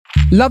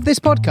Love this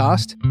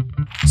podcast?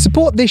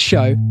 Support this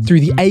show through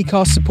the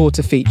Acast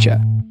supporter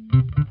feature.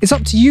 It's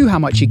up to you how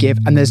much you give,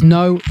 and there's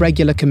no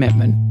regular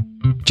commitment.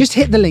 Just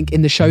hit the link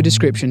in the show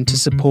description to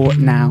support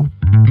now.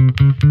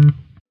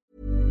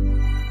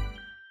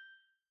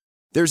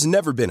 There's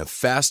never been a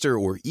faster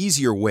or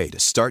easier way to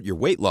start your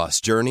weight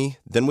loss journey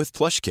than with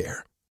PlushCare.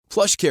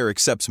 PlushCare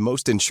accepts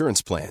most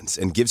insurance plans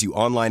and gives you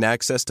online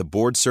access to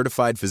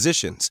board-certified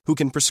physicians who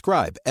can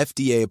prescribe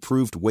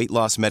FDA-approved weight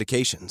loss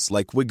medications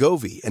like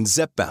Wegovy and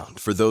Zepbound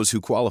for those who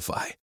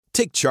qualify.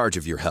 Take charge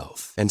of your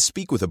health and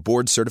speak with a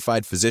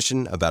board-certified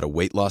physician about a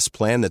weight loss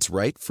plan that's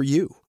right for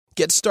you.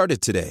 Get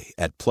started today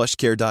at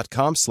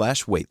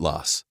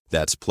plushcare.com/weight-loss.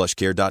 That's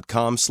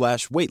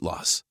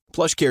plushcare.com/weight-loss.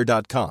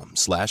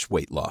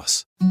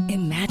 plushcare.com/weight-loss.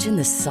 Imagine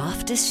the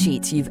softest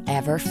sheets you've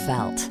ever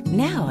felt.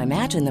 Now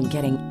imagine them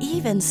getting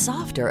even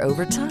softer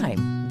over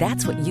time.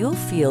 That's what you'll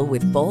feel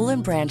with Boll &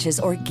 Branch's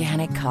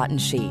organic cotton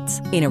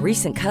sheets. In a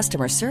recent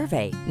customer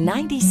survey,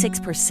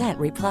 96%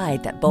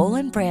 replied that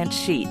Boll & Branch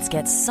sheets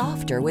get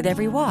softer with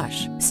every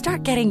wash.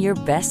 Start getting your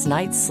best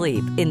night's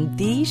sleep in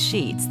these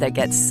sheets that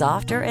get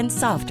softer and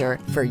softer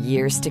for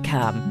years to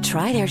come.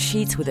 Try their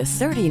sheets with a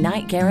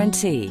 30-night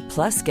guarantee.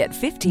 Plus, get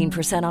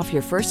 15% off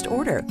your first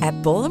order at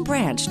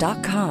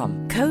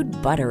bollandbranch.com.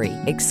 Code BUTTERY.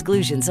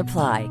 Exclusions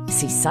apply.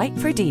 See site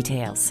for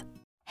details.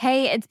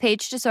 Hey, it's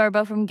Paige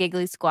DeSorbo from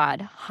Giggly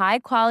Squad. High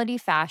quality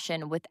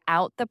fashion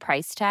without the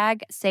price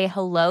tag. Say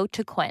hello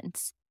to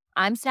Quince.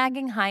 I'm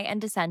snagging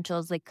high-end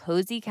essentials like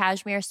cozy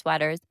cashmere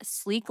sweaters,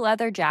 sleek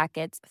leather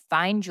jackets,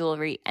 fine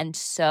jewelry, and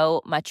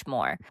so much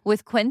more.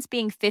 With Quince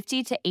being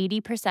 50 to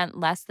 80%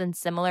 less than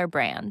similar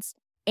brands.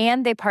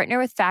 And they partner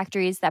with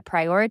factories that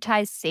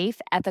prioritize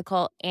safe,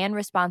 ethical, and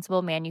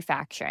responsible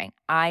manufacturing.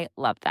 I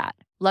love that.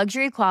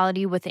 Luxury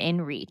quality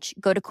within reach.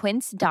 Go to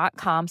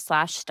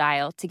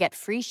quince.com/style to get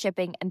free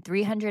shipping and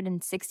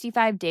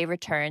 365-day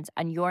returns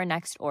on your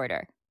next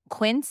order.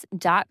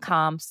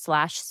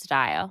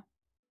 Quince.com/style.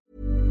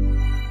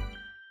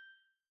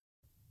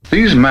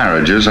 These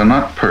marriages are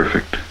not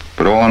perfect,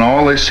 but all in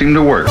all, they seem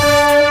to work.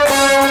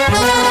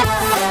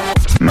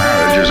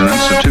 Marriage is an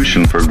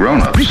institution for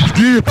grown-ups.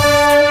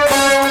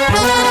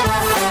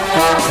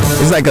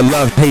 It's like a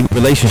love-hate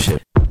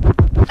relationship.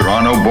 There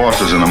are no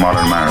bosses in a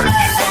modern marriage.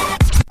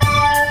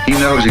 He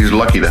knows he's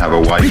lucky to have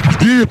a wife.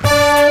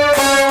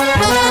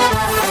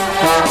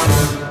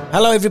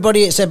 Hello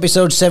everybody, it's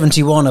episode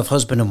 71 of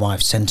Husband and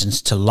Wife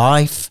Sentenced to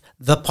Life,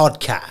 the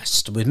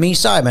podcast, with me,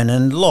 Simon,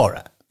 and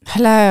Laura.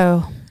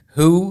 Hello.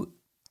 Who,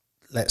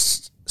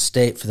 let's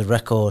state for the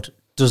record,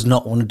 does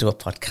not want to do a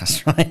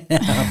podcast right now.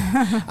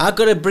 I've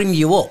got to bring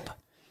you up.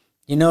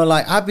 You know,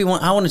 like, I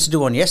wanted to do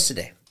one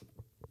yesterday,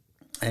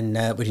 and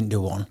we didn't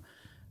do one.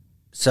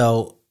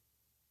 So,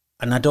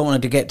 and I don't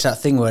want to get to that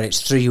thing where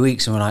it's 3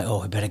 weeks and we're like, oh,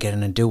 we better get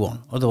in and do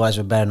one. Otherwise,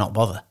 we better not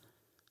bother.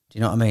 Do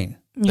you know what I mean?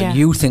 Yeah. But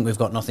you think we've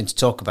got nothing to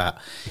talk about.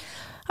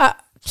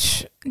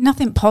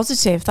 Nothing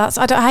positive. I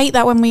hate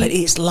that when we... But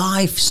it's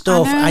life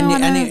stuff. I know.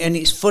 And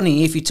it's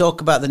funny if you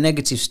talk about the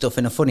negative stuff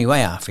in a funny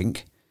way, I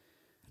think.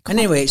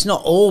 Anyway, it's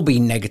not all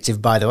been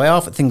negative, by the way.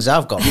 Half the things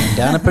I've got written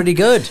down are pretty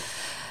good.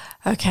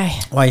 Okay.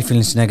 Why are you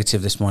feeling so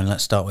negative this morning?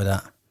 Let's start with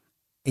that.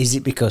 Is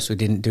it because we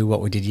didn't do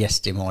what we did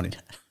yesterday morning?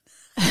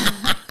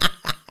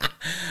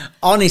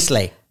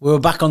 Honestly, we were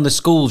back on the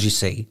schools, you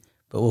see,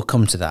 but we'll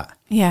come to that.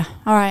 Yeah,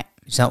 all right.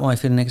 Is that why you're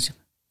feeling negative?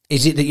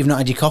 Is it that you've not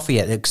had your coffee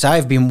yet? Because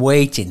I've been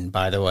waiting,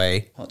 by the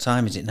way. What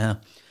time is it now?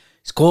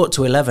 It's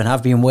 11:15.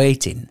 I've been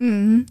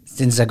waiting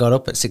since I got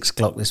up at 6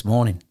 o'clock this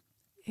morning.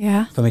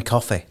 Yeah. For my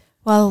coffee.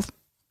 Well,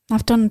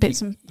 I've done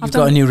bits and... You've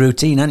got a new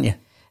routine, haven't you?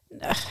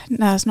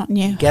 No, it's not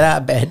new. Get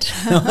out of bed.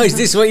 Is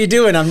this what you're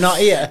doing? I'm not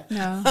here.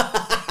 No.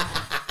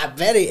 I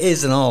bet it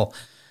is and all.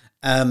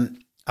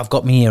 I've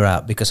got my ear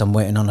out because I'm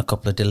waiting on a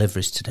couple of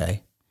deliveries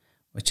today,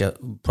 which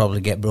will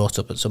probably get brought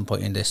up at some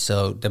point in this.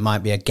 So there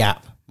might be a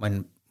gap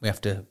when we have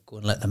to go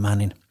and let the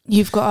man in.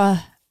 You've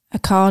got a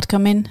card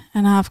coming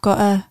and I've got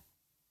a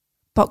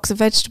box of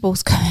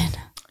vegetables coming.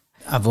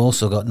 I've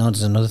also got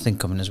there's another thing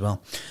coming as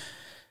well.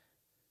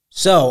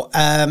 So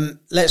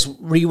let's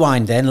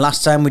rewind then.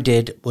 Last time we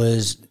did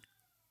was...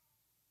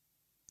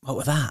 What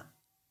was that?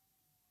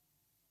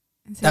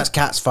 That's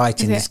cats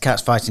fighting. There's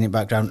cats fighting in the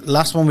background.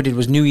 Last one we did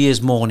was New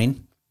Year's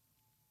morning.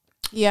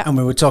 Yeah. And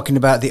we were talking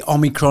about the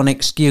Omicron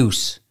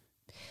excuse.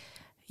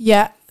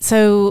 Yeah.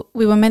 So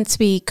we were meant to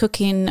be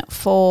cooking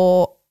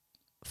for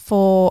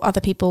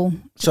other people.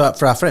 So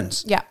for our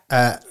friends. Yeah.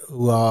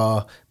 Who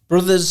are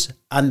brothers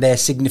and their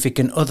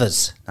significant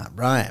others. That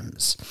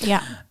rhymes.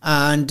 Yeah.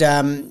 And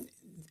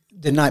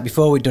the night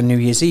before we'd done New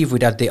Year's Eve,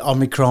 we'd had the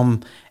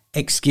Omicron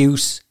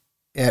excuse,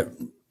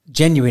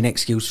 genuine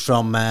excuse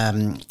from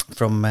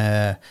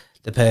the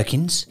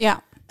Perkins. Yeah.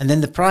 And then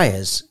the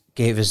Pryors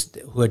gave us,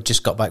 who had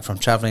just got back from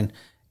travelling,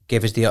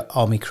 gave us the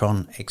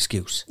Omicron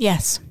excuse.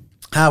 Yes.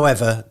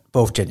 However,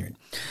 both genuine.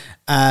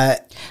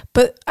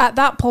 But at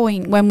that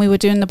point, when we were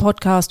doing the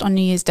podcast on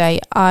New Year's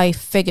Day, I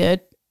figured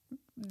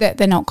that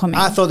they're not coming.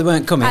 I thought they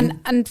weren't coming.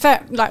 And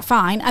fair, like,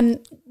 fine. And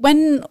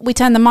when we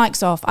turned the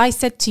mics off, I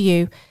said to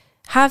you,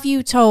 have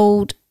you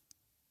told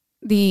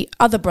the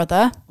other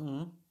brother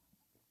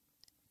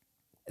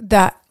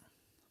that,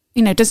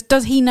 you know,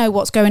 does he know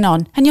what's going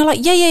on? And you're like,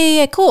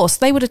 yeah, of course.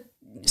 They would have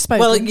spoken.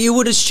 Well, you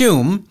would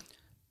assume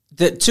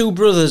that two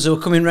brothers who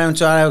are coming round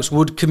to our house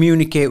would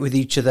communicate with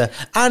each other.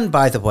 And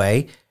by the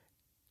way,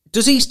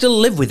 does he still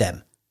live with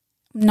them?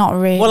 Not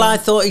really. Well, I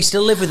thought he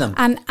still lived with them.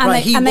 And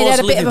Right, they had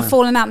a bit of a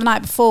falling out the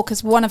night before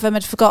because one of them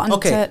had forgotten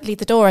to leave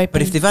the door open.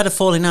 But if they've had a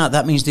falling out,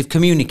 that means they've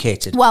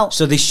communicated. Well-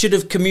 so they should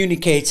have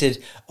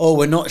communicated, oh,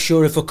 we're not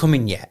sure if we're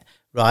coming yet,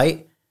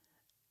 right?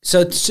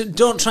 So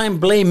don't try and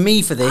blame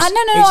me for this. No,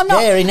 it's I'm not.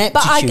 their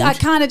ineptitude. But I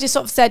kind of just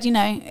sort of said, you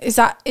know,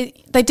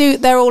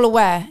 they're all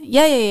aware.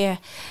 Yeah.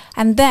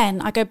 And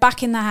then I go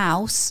back in the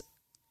house.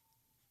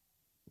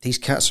 These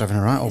cats are having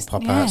a right old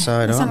pop Yeah,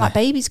 outside, they aren't sound they? like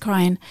babies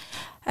crying.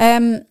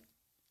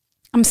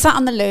 I'm sat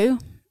on the loo.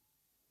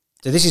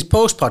 So this is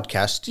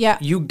post-podcast. Yeah.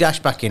 You dash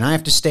back in. I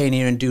have to stay in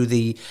here and do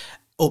the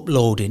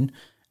uploading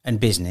and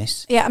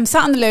business. Yeah, I'm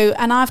sat on the loo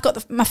and I've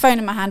got my phone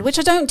in my hand, which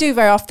I don't do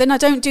very often. I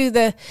don't do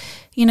the,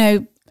 you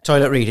know...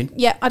 Toilet reading.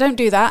 Yeah, I don't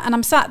do that. And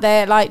I'm sat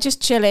there, like,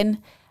 just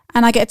chilling.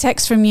 And I get a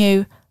text from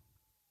you,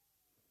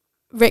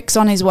 Rick's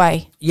on his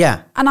way.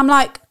 Yeah. And I'm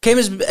like... Came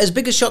as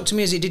big a shock to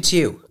me as it did to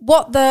you.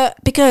 What the...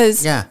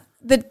 Because Yeah.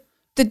 the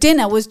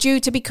dinner was due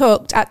to be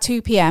cooked at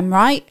 2 p.m,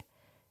 right?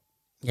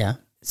 Yeah.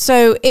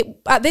 So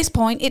at this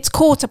point, it's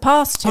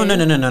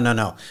 2:15. Oh,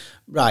 no.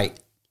 Right.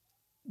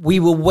 We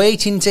were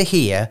waiting to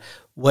hear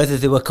whether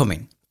they were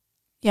coming,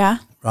 Yeah.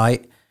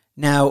 right?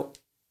 Now,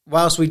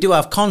 whilst we do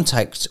have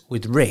contact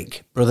with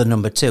Rick, brother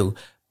number 2,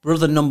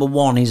 brother number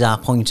 1 is our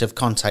point of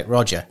contact,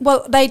 Roger.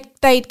 Well, they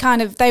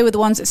were the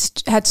ones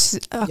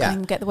that I can't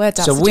even get the words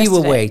out. So we were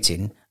suggested it.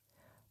 waiting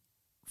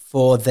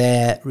for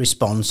their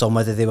response on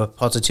whether they were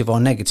positive or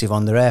negative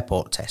on their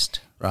airport test,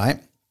 right?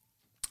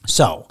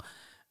 So,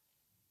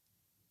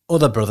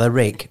 other brother,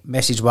 Rick,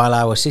 messaged while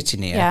I was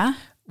sitting here, Yeah.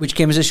 which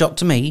came as a shock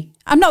to me.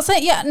 I'm not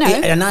saying, yeah, no.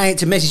 And I had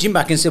to message him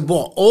back and said,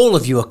 what, all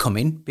of you are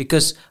coming?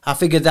 Because I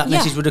figured that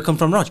message would have come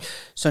from Rog.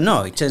 So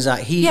no, it turns out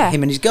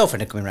him and his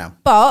girlfriend are coming round.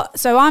 But,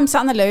 so I'm sat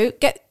on the loo,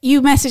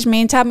 you message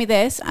me and tell me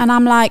this, and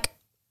I'm like,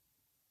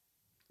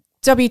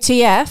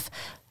 WTF,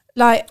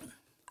 like...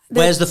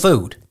 Where's the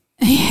food?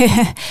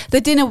 The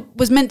dinner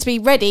was meant to be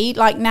ready,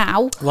 like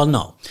now. Well,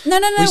 no.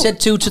 No. We said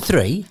 2 to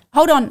 3.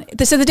 Hold on.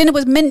 So the dinner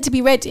was meant to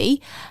be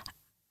ready,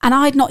 and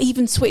I'd not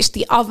even switched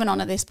the oven on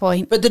at this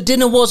point. But the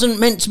dinner wasn't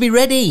meant to be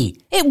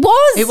ready. It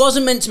was. It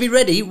wasn't meant to be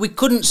ready. We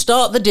couldn't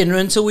start the dinner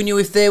until we knew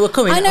if they were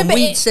coming. I know, and but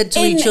we said to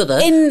each other,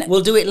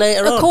 we'll do it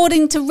later on.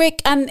 According to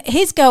Rick and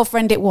his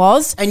girlfriend, it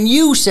was. And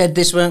you said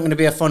this weren't going to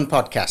be a fun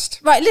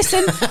podcast. Right,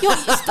 listen.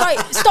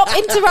 Right, stop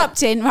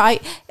interrupting,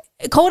 right?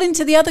 According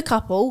to the other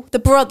couple, the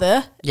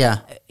brother...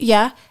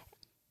 Yeah.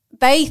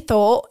 They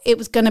thought it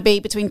was going to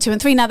be between 2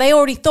 and 3. Now, they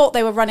already thought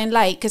they were running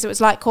late because it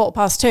was like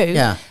 2:15.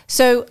 Yeah.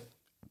 So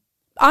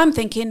I'm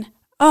thinking,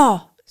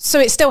 so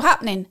it's still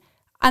happening.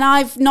 And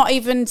I've not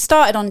even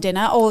started on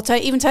dinner or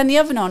even turned the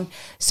oven on.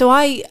 So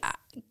I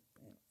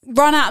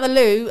run out of the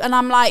loo and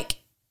I'm like,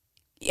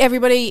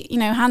 everybody, you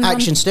know, hands on.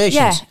 Action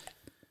stations.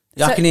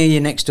 Yeah. I can hear you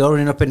next door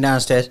running up and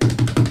downstairs.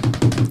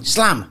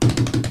 Slam.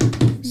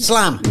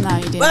 No,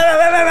 you didn't.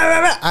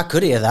 I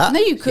could hear that. No,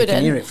 you couldn't. You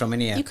can hear it from in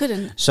here. You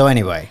couldn't. So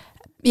anyway,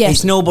 Yes.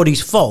 it's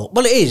nobody's fault.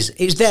 Well, it is.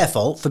 It's their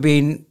fault for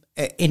being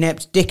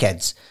inept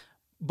dickheads.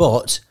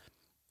 But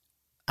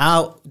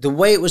the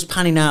way it was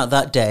panning out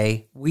that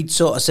day, we'd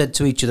sort of said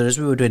to each other as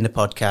we were doing the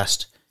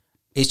podcast,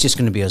 it's just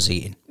going to be us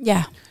eating.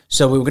 Yeah.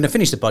 So we were going to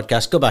finish the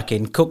podcast, go back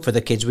in, cook for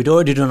the kids. We'd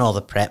already done all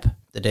the prep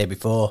the day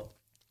before,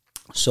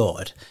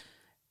 sorted.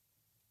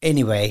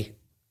 Anyway,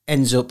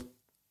 ends up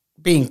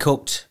being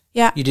cooked.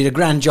 Yeah. You did a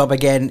grand job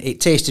again.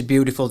 It tasted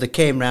beautiful. They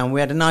came round.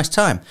 We had a nice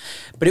time.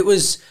 But it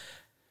was...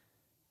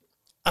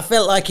 I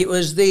felt like it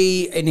was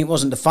and it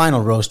wasn't the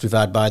final roast we've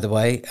had, by the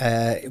way.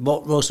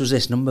 What roast was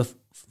this? Number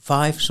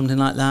 5, something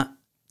like that?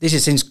 This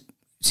is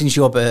since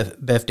your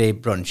birthday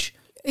brunch.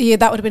 Yeah,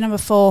 that would have been number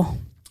 4.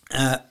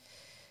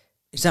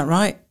 Is that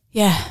right?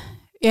 Yeah.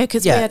 Yeah,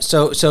 because we had...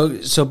 So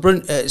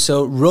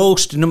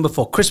roast number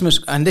 4,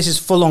 Christmas, and this is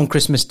full-on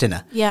Christmas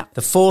dinner. Yeah.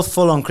 The 4th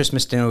full-on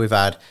Christmas dinner we've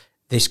had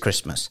this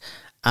Christmas.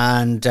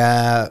 And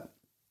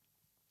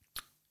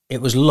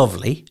it was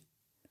lovely,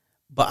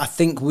 but I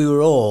think we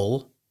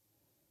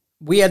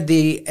had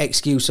the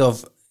excuse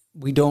of,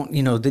 we don't,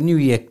 the new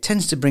year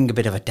tends to bring a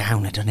bit of a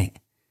downer, doesn't it?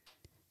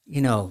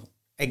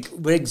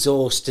 We're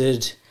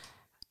exhausted.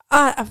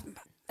 No,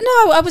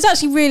 I was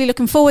actually really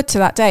looking forward to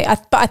that day.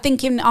 But I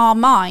think in our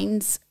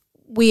minds,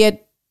 we had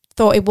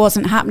thought it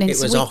wasn't happening. It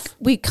was off.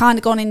 We kind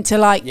of gone into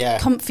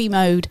comfy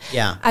mode.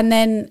 Yeah. And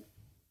then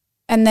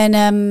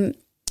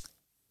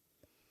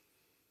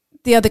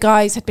the other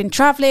guys had been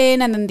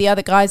travelling, and then the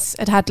other guys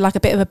had like a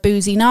bit of a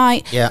boozy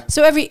night. Yeah.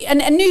 So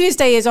and New Year's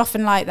Day is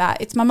often like that.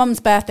 It's my mum's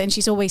birthday, and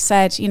she's always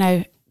said,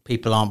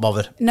 people aren't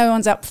bothered. No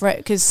one's up for it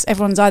because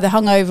everyone's either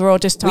hungover or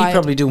just tired. We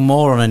probably do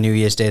more on a New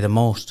Year's Day than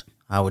most.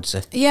 I would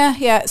say.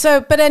 Yeah. So,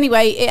 but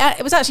anyway,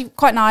 it was actually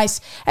quite nice.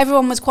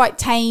 Everyone was quite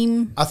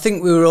tame. I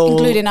think we were all,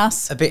 including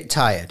us, a bit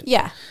tired.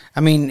 Yeah.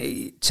 I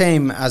mean,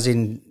 tame as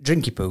in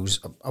drinky poos.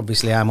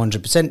 Obviously, I'm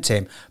 100%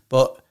 tame,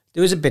 but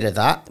there was a bit of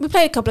that. We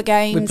played a couple of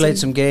games. We played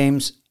some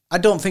games. I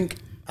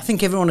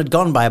think everyone had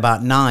gone by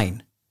about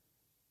 9.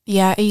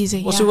 Yeah,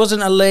 easy. Well, so it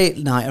wasn't a late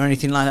night or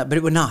anything like that, but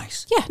it was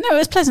nice. Yeah, no, it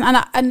was pleasant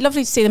and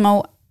lovely to see them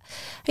all.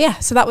 Yeah,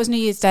 so that was New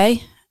Year's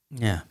Day.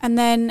 Yeah. And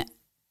then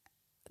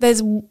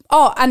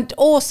and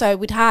also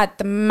we'd had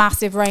the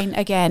massive rain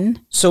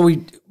again. So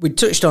we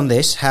touched on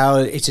this, how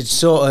it had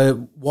sort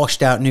of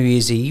washed out New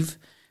Year's Eve.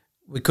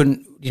 We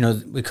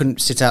couldn't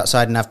sit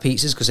outside and have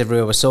pizzas because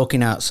everywhere was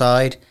soaking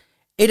outside.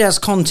 It has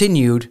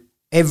continued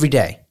every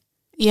day.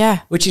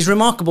 Yeah. Which is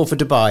remarkable for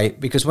Dubai,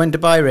 because when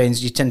Dubai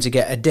rains, you tend to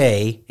get a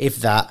day, if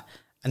that,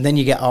 and then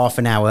you get half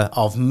an hour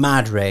of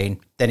mad rain,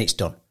 then it's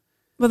done.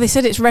 Well, they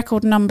said it's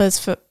record numbers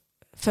for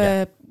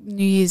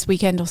New Year's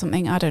weekend or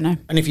something. I don't know.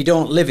 And if you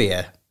don't live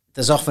here,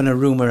 there's often a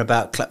rumour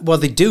about...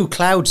 they do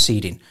cloud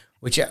seeding,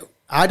 which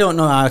I don't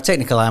know how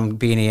technical I'm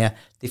being here.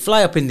 They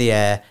fly up in the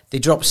air, they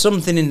drop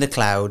something in the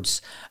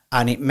clouds,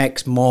 and it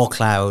makes more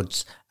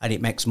clouds, and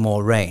it makes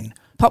more rain.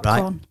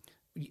 Popcorn.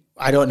 Right?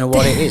 I don't know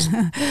what it is.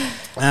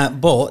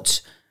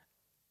 But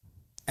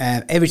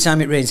every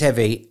time it rains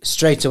heavy,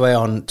 straight away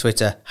on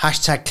Twitter,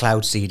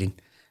 #cloud seeding.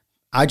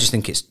 I just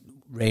think it's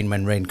rain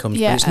when rain comes.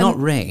 Yeah, but it's not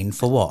rain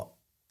for what?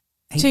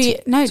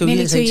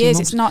 Nearly 2 years.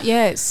 It's not,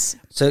 it's...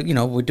 So,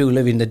 we do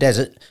live in the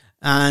desert.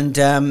 And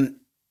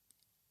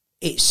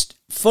it's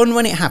fun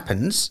when it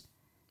happens.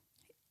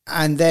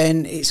 And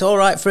then it's all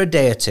right for a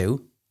day or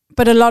two.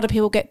 But a lot of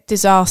people get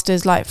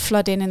disasters like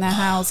flooding in their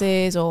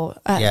houses or...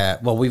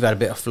 we've had a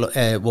bit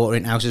of water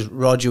in houses.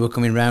 Roger were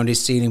coming round,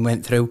 his ceiling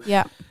went through.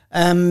 Yeah.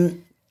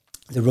 The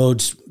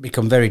roads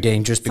become very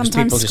dangerous because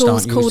sometimes people just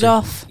aren't used to it. Called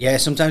off. Yeah,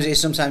 sometimes it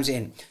is, sometimes it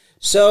isn't.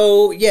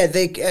 So, yeah,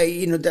 they,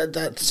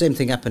 that same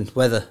thing happened,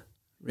 weather,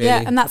 really.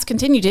 Yeah, and that's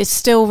continued. It's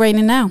still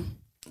raining now.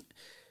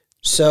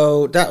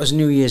 So that was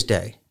New Year's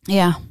Day.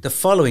 Yeah. The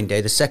following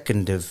day, the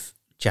 2nd of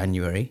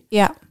January.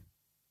 Yeah.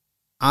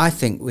 I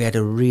think we had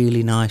a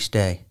really nice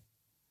day.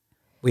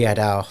 We had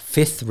our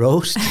 5th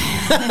roast.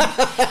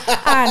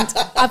 And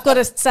I've got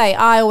to say,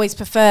 I always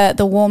prefer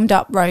the warmed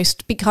up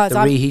roast because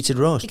reheated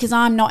roast. Because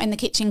I'm not in the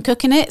kitchen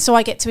cooking it, so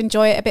I get to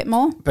enjoy it a bit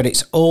more. But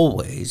it's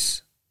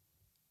always,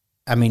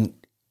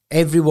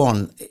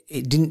 everyone,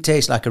 it didn't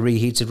taste like a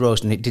reheated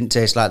roast, and it didn't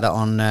taste like that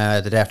on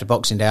the day after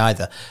Boxing Day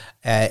either.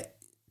 It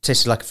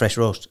tasted like a fresh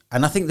roast.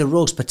 And I think the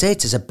roast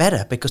potatoes are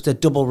better because they're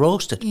double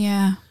roasted.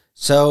 Yeah.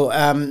 So,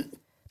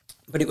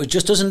 but it was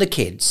just us and the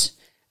kids.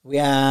 We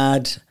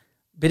had a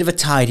bit of a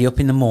tidy up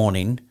in the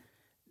morning.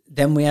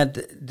 Then we had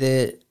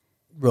the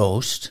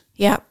roast.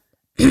 Yeah.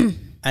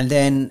 And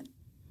then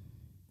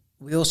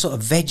we all sort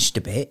of vegged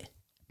a bit.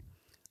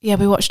 Yeah,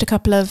 we watched a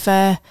couple of...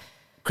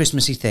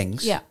 Christmassy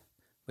things. Yeah.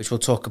 Which we'll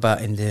talk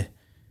about in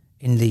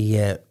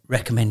the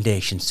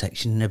recommendation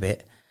section in a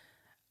bit.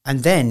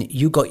 And then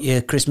you got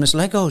your Christmas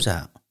Legos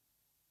out.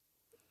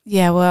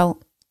 Yeah, well...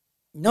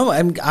 No,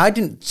 I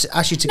didn't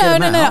ask you to get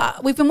them out.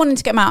 No. We've been wanting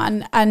to get them out,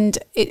 and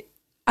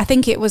I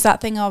think it was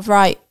that thing of,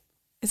 right,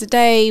 it's a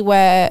day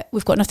where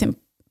we've got nothing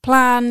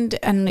planned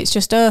and it's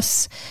just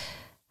us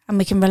and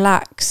we can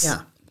relax.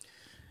 Yeah.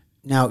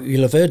 Now,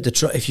 you'll have heard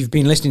if you've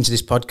been listening to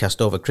this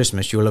podcast over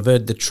Christmas, you'll have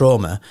heard the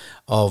trauma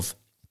of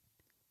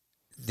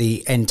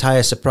the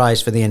entire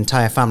surprise for the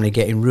entire family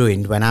getting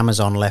ruined when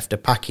Amazon left a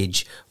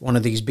package, one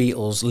of these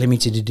Beatles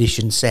limited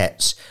edition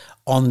sets,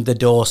 on the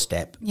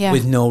doorstep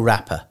with no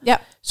wrapper.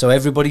 Yep. So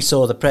everybody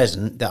saw the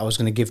present that I was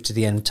going to give to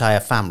the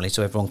entire family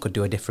so everyone could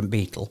do a different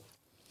Beatle.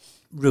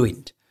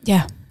 Ruined.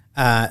 Yeah.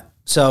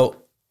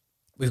 So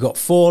we've got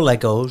 4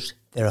 Legos.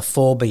 There are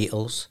 4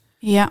 Beatles.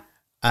 Yeah.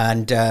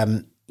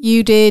 And...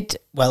 you did...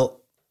 Well,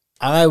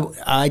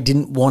 I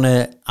didn't want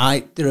to...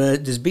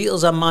 There's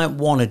Beatles I might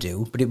want to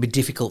do, but it'd be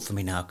difficult for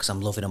me now because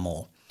I'm loving them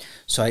all.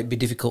 So it'd be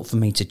difficult for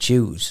me to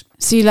choose.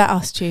 So you let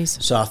us choose.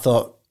 So I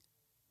thought,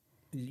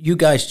 you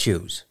guys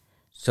choose.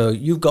 So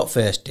you've got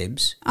first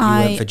dibs. You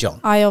went for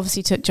John. I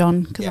obviously took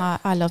John because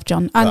I love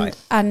John.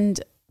 And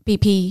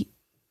BP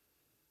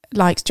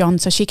likes John,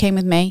 so she came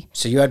with me.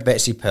 So you had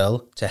Betsy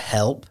Pearl to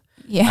help.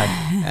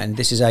 Yeah. And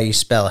this is how you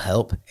spell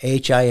help.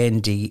 HINDERANCE.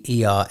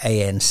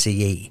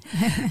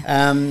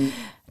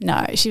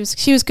 No,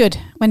 she was good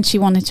when she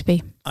wanted to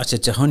be. I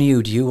said to Honey,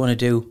 who do you want to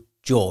do?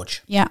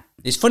 George. Yeah.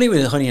 It's funny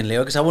with Honey and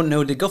Leo because I wouldn't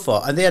know who they'd go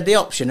for. And they had the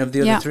option of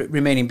the other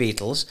remaining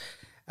Beatles.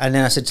 And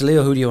then I said to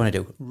Leo, who do you want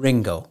to do?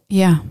 Ringo.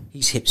 Yeah.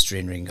 He's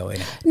hipstering Ringo,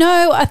 isn't he?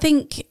 No, I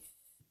think...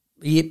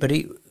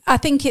 I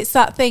think it's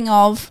that thing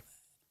of...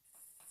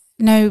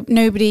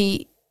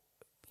 nobody...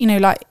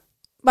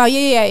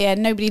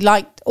 nobody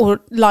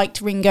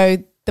liked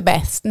Ringo the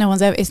best. No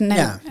one's ever...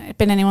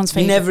 been anyone's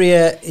favourite. Never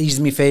he's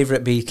my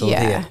favourite Beatle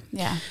here.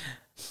 Yeah.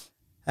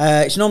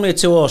 It's normally a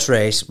 2-horse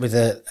race with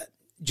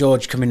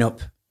George coming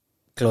up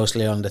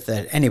closely on the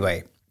third.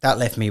 Anyway, that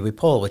left me with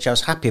Paul, which I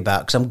was happy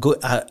about because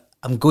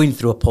I'm going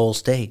through a Paul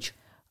stage.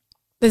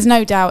 There's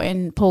no doubt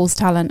in Paul's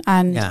talent,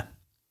 and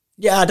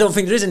Yeah, I don't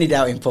think there is any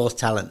doubt in Paul's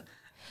talent.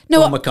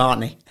 No, Paul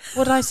McCartney.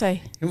 What did I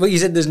say? Well, you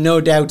said there's no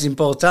doubt in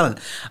Paul's talent.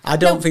 I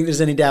don't think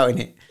there's any doubt in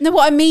it. No,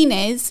 what I mean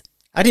is...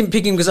 I didn't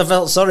pick him because I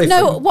felt sorry for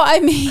No, him. what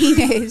I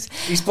mean is...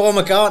 He's Paul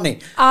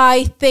McCartney.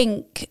 I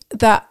think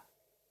that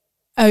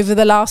over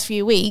the last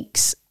few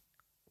weeks,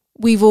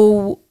 we've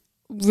all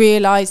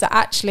realised that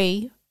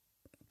actually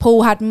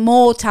Paul had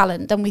more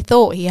talent than we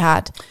thought he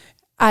had.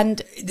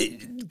 And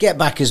Get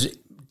Back has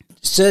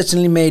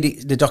certainly made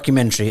it, the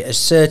documentary has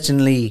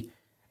certainly...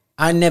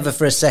 I never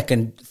for a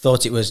second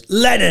thought it was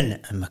Lennon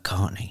and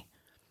McCartney.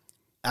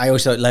 I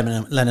always thought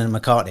Lennon and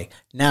McCartney.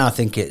 Now I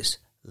think it's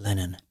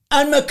Lennon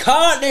and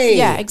McCartney.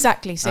 yeah,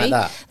 exactly. See,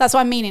 Like that's what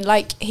I'm meaning.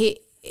 Like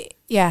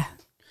yeah.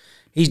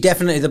 He's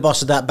definitely the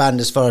boss of that band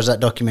as far as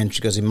that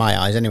documentary goes, in my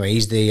eyes. Anyway,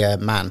 he's the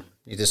man.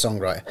 He's the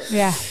songwriter.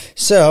 Yeah.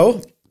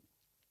 So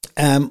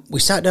we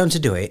sat down to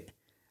do it,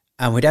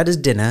 and we'd had his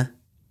dinner,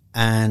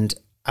 and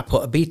I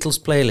put a Beatles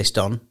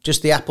playlist on,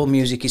 just the Apple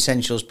Music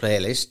Essentials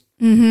playlist,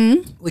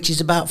 which is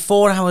about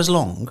 4 hours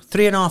long,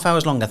 3.5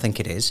 hours long, I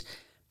think it is,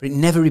 but it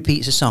never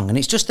repeats a song, and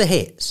it's just the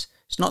hits.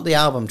 It's not the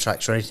album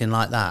tracks or anything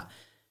like that.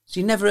 So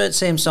you never heard the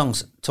same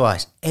songs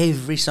twice.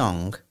 Every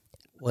song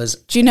was...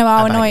 Do you know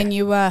how a banger. annoying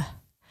you were?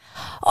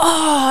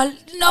 Oh,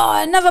 no,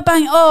 another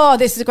bang. Oh,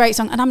 this is a great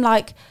song. And I'm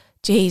like,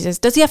 Jesus,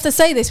 does he have to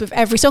say this with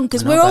every song?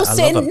 Because I know, we're all but I love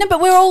sitting... him. No,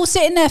 but we're all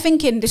sitting there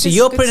thinking, this So is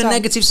you're a good putting song. a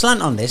negative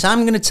slant on this.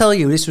 I'm going to tell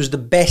you this was the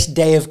best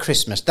day of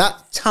Christmas.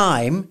 That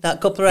time,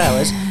 that couple of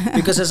hours,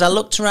 because as I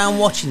looked around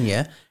watching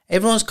you,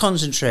 everyone's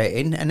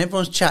concentrating and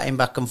everyone's chatting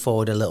back and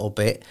forward a little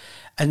bit.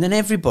 And then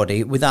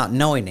everybody, without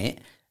knowing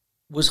it,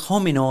 was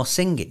humming or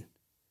singing.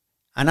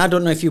 And I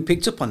don't know if you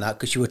picked up on that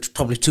because you were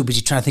probably too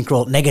busy trying to think of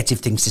all negative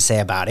things to say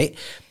about it.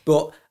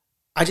 But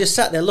I just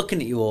sat there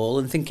looking at you all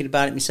and thinking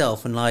about it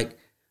myself and like,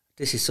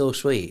 this is so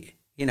sweet,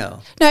 you know.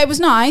 No, it was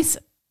nice,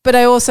 but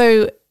I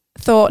also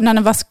thought none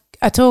of us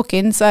are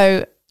talking,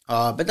 so...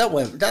 But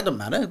that doesn't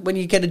matter. When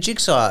you get a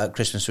jigsaw out at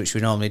Christmas, which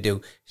we normally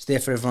do, it's there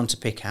for everyone to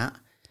pick at.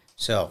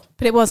 So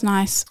But it was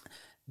nice.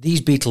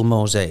 these Beatle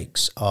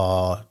mosaics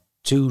are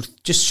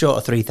just short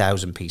of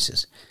 3,000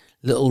 pieces.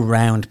 Little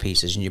round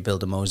pieces, and you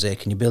build a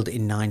mosaic, and you build it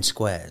in 9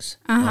 squares.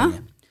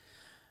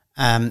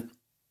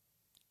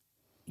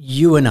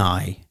 You and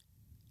I,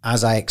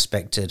 as I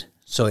expected,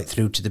 saw it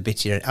through to the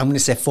bitter end. I'm going to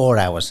say 4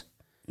 hours.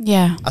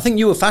 Yeah. I think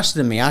you were faster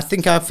than me. I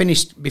think I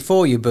finished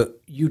before you,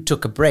 but you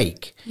took a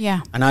break.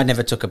 Yeah. And I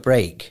never took a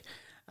break.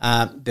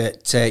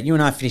 But you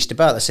and I finished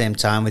about the same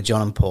time with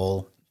John and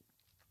Paul.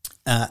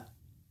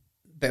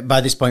 But by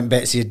this point,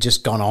 Betsy had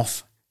just gone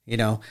off, you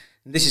know.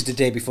 This is the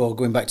day before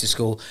going back to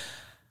school.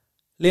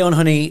 Leo and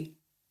Honey,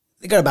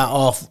 they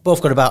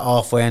both got about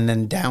halfway and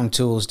then down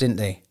tools, didn't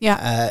they?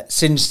 Yeah.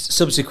 Since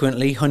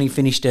subsequently, Honey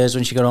finished hers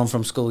when she got home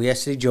from school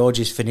yesterday.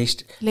 George's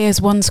finished. Leah's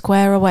 1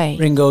 square away.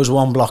 Ringo's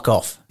 1 block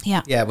off.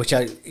 Yeah. Yeah, which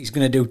he's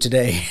going to do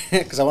today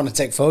because I want to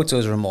take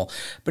photos of them all.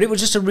 But it was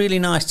just a really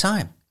nice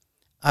time.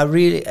 I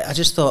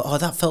just thought,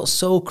 that felt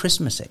so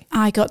Christmassy.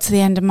 I got to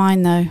the end of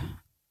mine, though.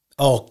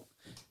 Oh,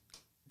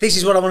 this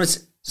is what I wanted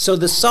to... So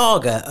the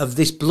saga of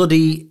this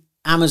bloody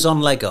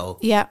Amazon Lego.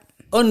 Yeah.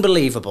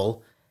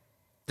 Unbelievable.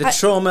 The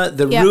trauma,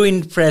 the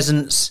ruined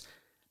presents.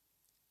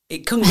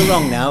 It couldn't go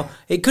wrong now.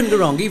 It couldn't go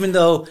wrong, even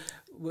though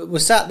we're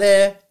sat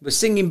there, we're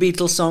singing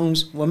Beatles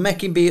songs, we're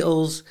making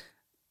Beatles.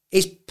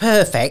 It's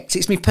perfect.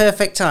 It's my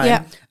perfect time.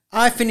 Yeah.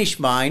 I finished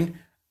mine.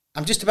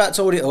 I'm just about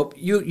to hold it up.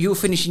 You're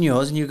finishing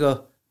yours and you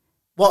go,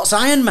 what's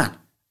Iron Man?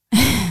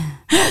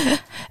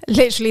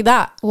 Literally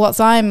that. What's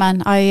Iron Man?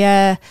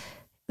 The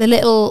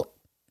little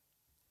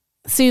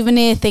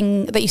souvenir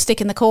thing that you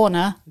stick in the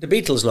corner. The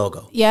Beatles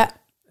logo. Yeah.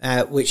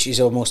 Which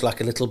is almost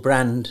like a little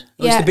brand.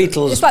 Yeah. It's the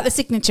Beatles. It's like the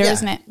signature, Yeah,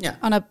 isn't it? yeah.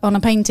 On a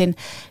painting.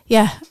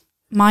 Yeah.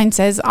 Mine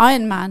says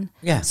Iron Man.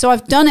 Yeah. So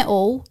I've done it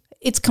all.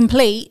 It's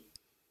complete.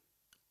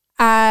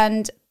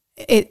 And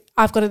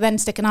I've got to then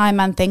stick an Iron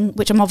Man thing,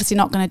 which I'm obviously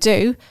not going to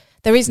do.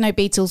 There is no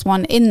Beatles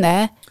one in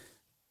there.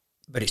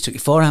 But it took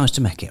you 4 hours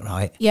to make it,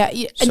 right? Yeah.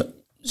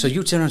 So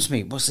you turn around to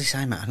me, what's this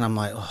Iron Man? And I'm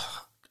like,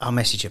 I'll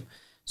message him.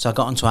 So I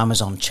got onto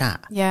Amazon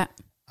chat. Yeah.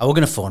 I was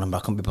going to phone him, but I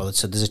couldn't be bothered.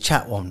 So there's a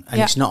chat one, and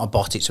it's not a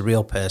bot, it's a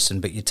real person,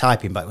 but you're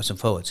typing backwards and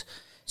forwards.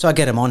 So I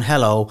get him on,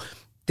 hello,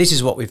 this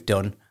is what we've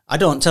done. I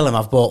don't tell him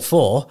I've bought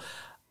 4.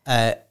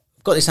 I've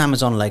got this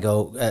Amazon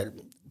Lego,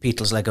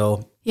 Beatles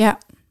Lego. Yeah.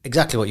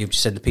 Exactly what you've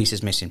just said, the piece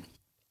is missing.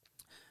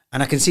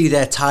 And I can see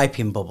their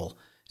typing bubble.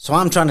 So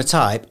I'm trying to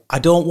type, I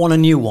don't want a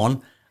new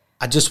one,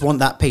 I just want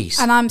that piece.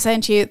 And I'm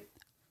saying to you,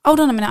 hold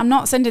on a minute, I'm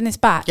not sending this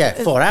back. Yeah,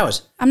 4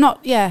 hours. I'm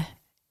not, yeah.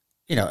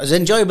 You know, as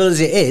enjoyable as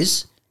it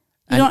is,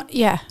 you're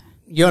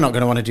not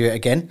going to want to do it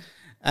again.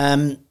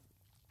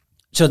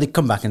 So they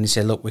come back and they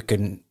say, look, we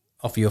can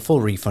offer you a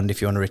full refund if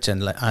you want to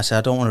return it. I said,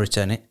 I don't want to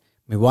return it.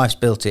 My wife's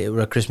built it. It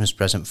was a Christmas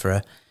present for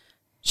her.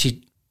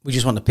 We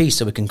just want the piece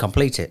so we can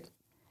complete it.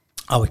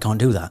 Oh, we can't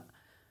do that.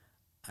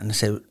 And I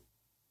said,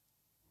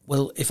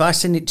 well, if I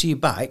send it to you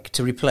back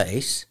to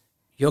replace,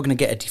 you're going to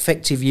get a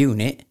defective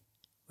unit,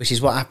 which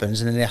is what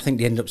happens. And then I think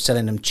they end up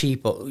selling them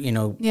cheap or, I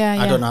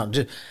don't know how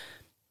to do.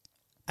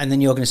 And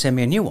then you're going to send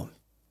me a new one.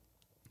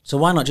 So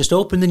why not just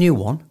open the new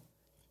one,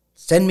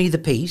 send me the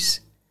piece,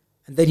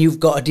 and then you've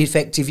got a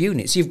defective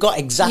unit. So you've got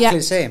exactly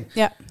the same.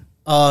 Yeah.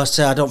 Oh,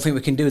 so I don't think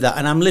we can do that.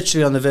 And I'm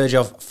literally on the verge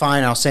of,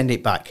 fine, I'll send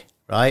it back,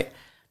 right?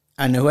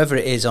 And whoever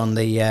it is on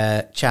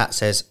the chat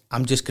says,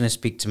 I'm just going to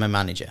speak to my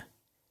manager,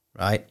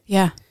 right?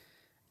 Yeah.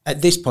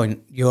 At this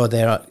point, you're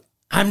there,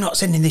 I'm not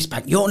sending this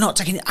back. You're not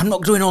taking it. I'm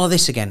not doing all of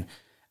this again.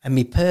 And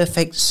my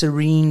perfect,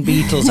 serene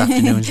Beatles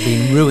afternoon's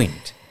been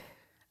ruined.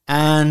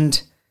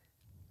 And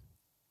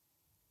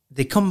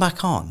they come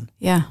back on.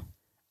 Yeah.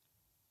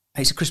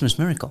 It's a Christmas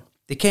miracle.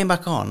 They came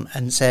back on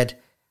and said,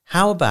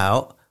 how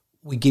about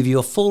we give you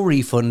a full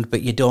refund,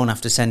 but you don't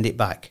have to send it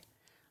back?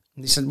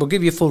 And they said, we'll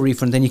give you a full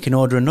refund, then you can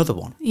order another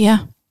one.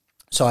 Yeah.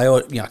 So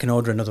I can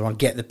order another one,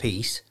 get the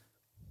piece.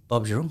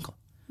 Bob's your uncle.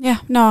 Yeah,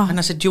 no. And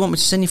I said, do you want me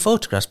to send you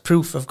photographs,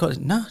 proof I've got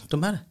it? No, don't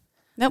matter.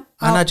 Nope.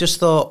 And I just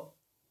thought,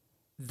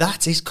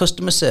 that is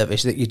customer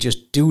service that you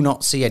just do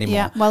not see anymore.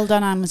 Yeah, well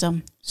done,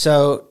 Amazon.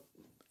 So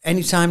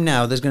anytime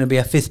now, there's going to be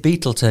a fifth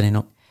Beatle turning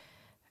up.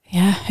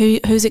 Yeah,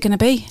 who's it going to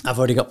be? I've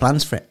already got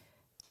plans for it.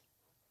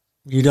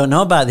 You don't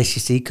know about this, you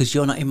see, because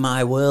you're not in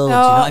my world. Oh,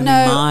 you're not in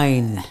no.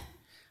 mine.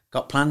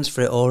 Got plans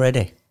for it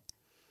already.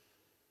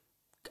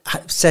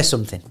 Say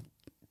something.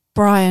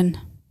 Brian.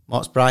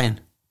 What's Brian?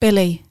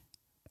 Billy.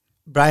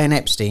 Brian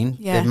Epstein,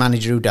 Yeah. the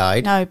manager who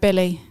died. No,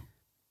 Billy.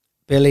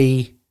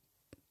 Billy.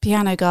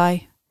 Piano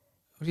guy.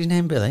 What's his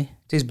name, Billy?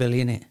 It is Billy,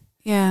 isn't it?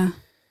 Yeah.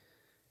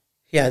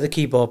 Yeah, the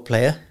keyboard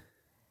player.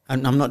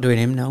 And I'm not doing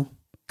him, no.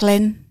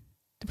 Glenn,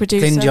 the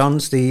producer. Glyn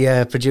Johns,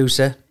 the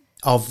producer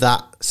of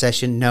that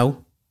session,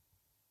 no.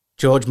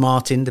 George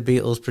Martin, the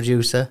Beatles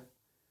producer.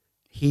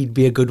 He'd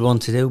be a good one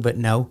to do, but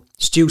no.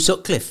 Stu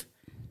Sutcliffe,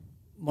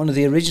 one of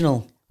the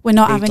original We're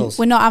not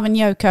Beatles. having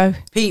Yoko.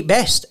 Pete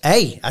Best.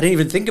 Hey, I didn't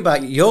even think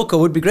about it. Yoko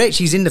would be great.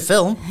 She's in the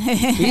film.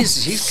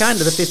 She's kind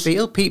of the fifth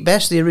Beatle. Pete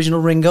Best, the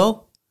original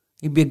Ringo.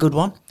 He'd be a good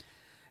one.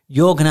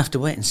 You're going to have to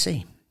wait and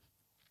see.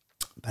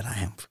 But I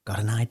have got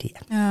an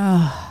idea.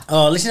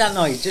 Oh, listen to that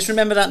noise. Just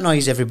remember that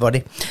noise,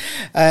 everybody.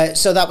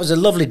 So that was a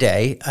lovely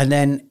day. And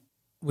then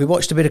we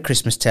watched a bit of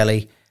Christmas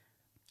telly.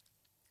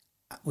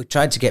 We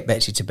tried to get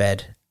Betsy to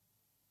bed.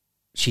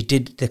 She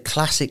did the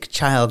classic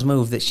child's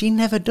move that she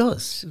never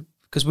does,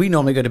 because we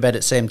normally go to bed at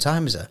the same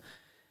time as her.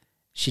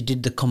 She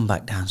did the come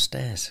back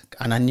downstairs.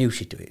 And I knew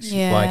she'd do it. She's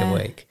wide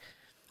awake.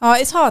 Oh,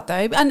 it's hard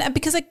though. And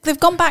because they've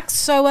gone back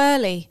so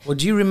early. Well,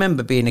 do you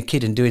remember being a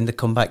kid and doing the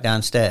come back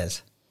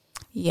downstairs?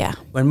 Yeah.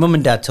 When mum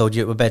and dad told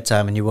you it was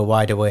bedtime and you were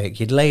wide awake,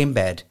 you'd lay in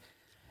bed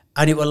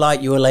and it was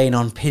like you were laying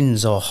on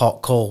pins or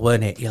hot coal,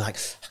 weren't it? You're like,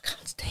 I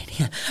can't stay in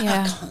here.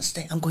 Yeah. I can't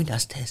stay. I'm going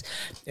downstairs.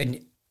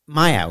 And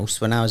my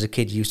house, when I was a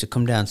kid, used to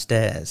come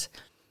downstairs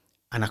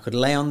and I could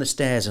lay on the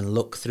stairs and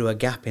look through a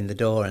gap in the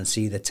door and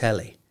see the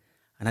telly.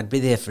 And I'd be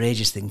there for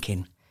ages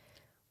thinking,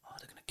 oh,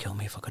 they're going to kill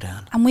me if I go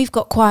down. And we've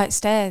got quiet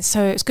stairs,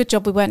 so it's a good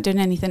job we weren't doing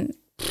anything.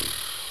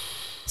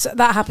 So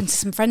that happened to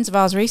some friends of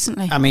ours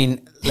recently. I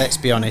mean, let's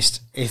be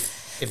honest.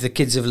 If the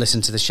kids have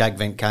listened to the Shag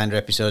Vent Kinder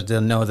episodes,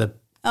 they'll know the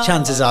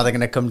chances are they're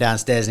going to come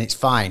downstairs and it's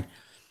fine.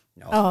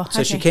 No. Oh,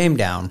 So she okay. came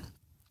down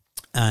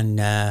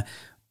and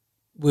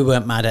we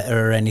weren't mad at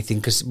her or anything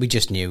because we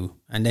just knew.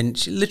 And then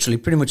she literally,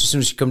 pretty much as soon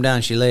as she come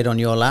down, she laid on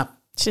your lap.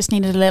 She just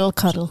needed a little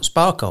cuddle.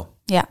 Sparkle.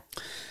 Yeah.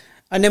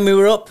 And then we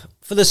were up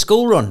for the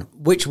school run,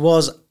 which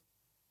was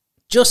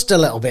just a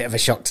little bit of a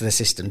shock to the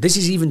system. This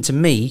is even to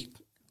me,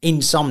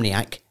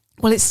 insomniac.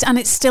 Well,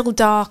 it's still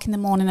dark in the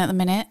morning at the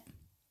minute.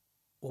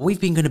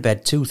 We've been going to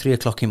bed 2-3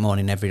 o'clock in the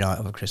morning every night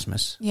over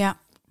Christmas. Yeah.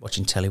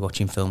 Watching telly,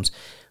 watching films.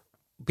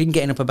 Been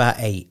getting up about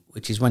 8,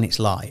 which is when it's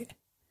light.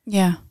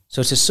 Yeah.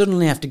 So to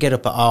suddenly have to get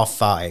up at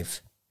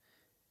 5:30,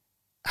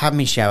 have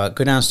me shower,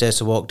 go downstairs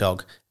to walk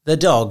dog. The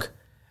dog...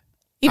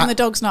 Even the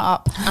dog's not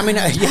up. I mean,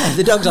 yeah,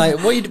 the dog's like,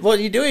 what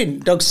are you doing?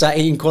 Dog's sat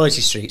eating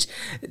Quality Streets.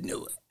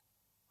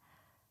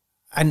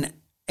 And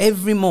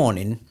every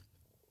morning,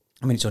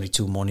 I mean, it's only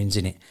 2 mornings,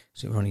 innit?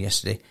 So it was only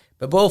yesterday.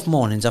 But both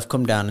mornings I've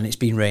come down and it's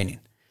been raining.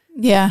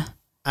 Yeah.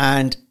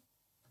 And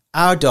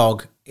our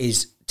dog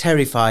is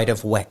terrified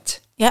of wet.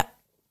 Yep.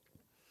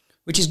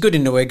 Which is good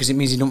in a way because it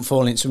means he don't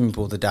fall in the swimming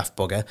pool, the daft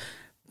bugger.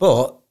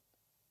 But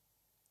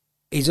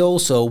he's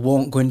also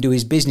won't go and do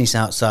his business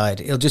outside.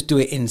 He'll just do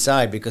it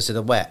inside because of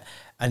the wet.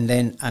 And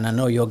I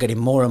know you're getting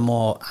more and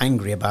more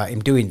angry about him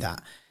doing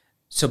that.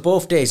 So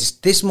both days,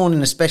 this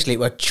morning especially,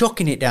 we're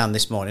chucking it down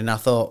this morning. I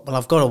thought, well,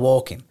 I've got to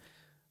walk him.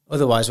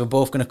 Otherwise, we're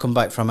both going to come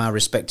back from our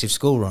respective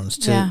school runs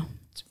to,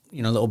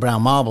 little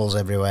brown marbles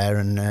everywhere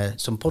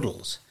and some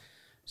puddles.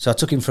 So I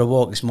took him for a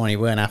walk this morning.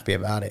 He weren't happy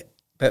about it.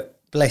 But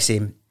bless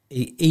him,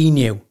 he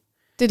knew.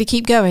 Did he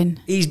keep going?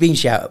 He's been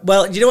shouted.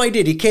 Well, do you know what he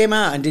did? He came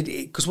out and did...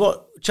 Because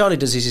what Charlie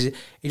does is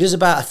he does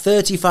about a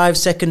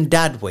 35-second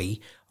dad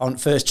wee on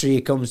first tree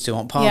he comes to,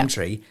 on palm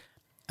tree.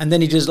 And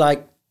then he does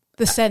like...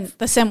 The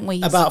scent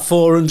wheeze. About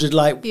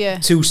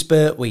 400 two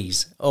spurt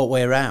wees all the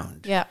way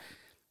around. Yeah.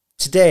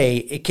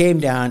 Today, he came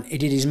down, he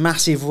did his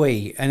massive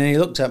wee, and then he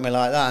looked at me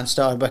like that and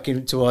started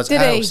backing towards the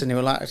house. And he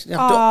was like,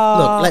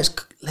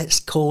 look, let's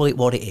call it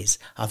what it is.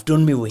 I've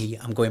done my wee,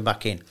 I'm going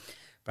back in.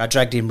 But I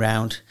dragged him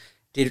round,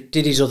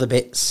 did his other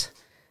bits.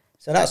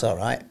 So that's all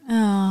right.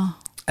 Oh.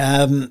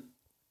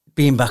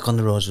 Being back on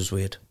the roads was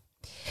weird.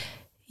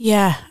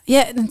 Yeah.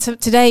 Yeah. And so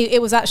today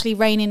it was actually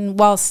raining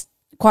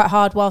quite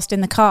hard whilst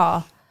in the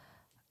car.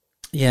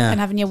 Yeah. And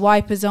having your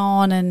wipers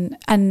on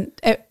and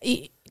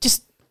it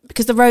just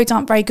because the roads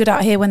aren't very good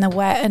out here when they're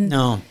wet. And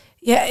No.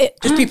 yeah.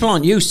 Just people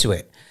aren't used to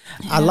it.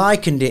 I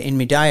likened it in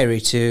my diary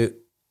to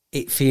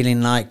it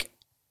feeling like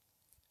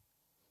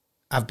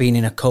I've been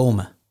in a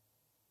coma.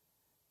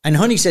 And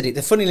Honey said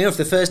it. Funnily enough,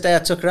 the first day I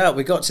took her out,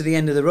 we got to the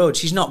end of the road.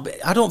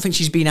 I don't think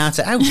she's been out.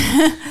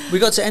 We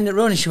got to the end of the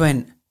road and she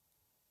went,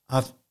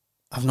 I've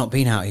not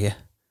been out here.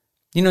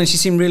 You know, and she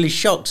seemed really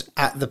shocked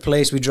at the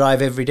place we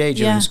drive every day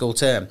during the school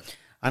term.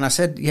 And I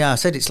said,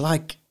 it's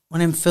like one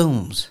of them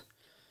films.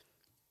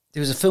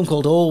 There was a film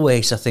called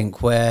Always, I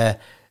think, where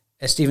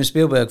a Steven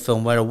Spielberg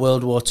film where a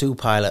World War II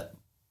pilot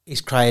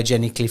is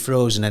cryogenically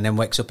frozen and then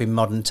wakes up in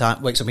modern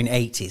time, wakes up in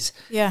 80s.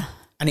 Yeah.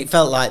 And it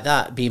felt like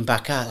that, being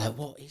back out, like,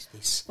 what is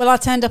this? Well, I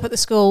turned up at the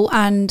school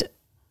and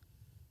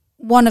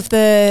one of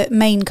the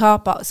main car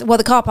parks,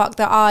 the car park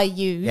that I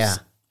use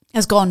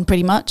has gone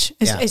pretty much.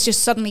 It's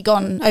just suddenly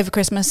gone over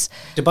Christmas.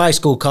 Dubai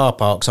school car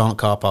parks aren't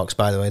car parks,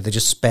 by the way. They're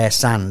just spare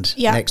sand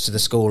next to the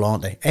school,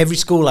 aren't they? Every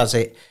school has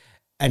it,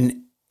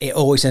 and it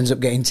always ends up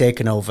getting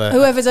taken over.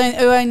 Who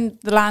owned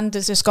the land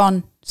has just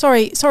gone,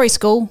 sorry,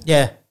 school.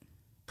 Yeah,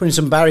 putting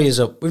some barriers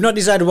up. We've not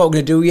decided what we're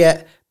going to do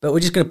yet, but we're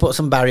just going to put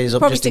some barriers up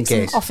Probably just in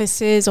stick case. some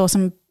offices or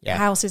some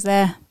houses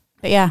there.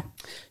 But yeah,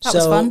 that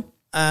was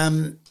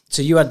fun.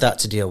 So you had that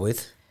to deal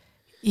with.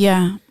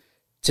 Yeah.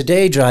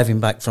 Today, driving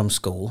back from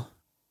school,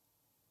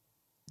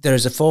 there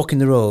is a fork in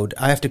the road.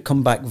 I have to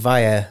come back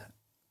via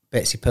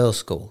Betsy Pearl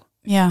School.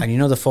 Yeah. And you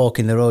know the fork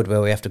in the road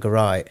where we have to go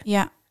right?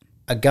 Yeah.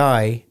 A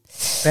guy,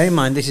 bear in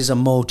mind, this is a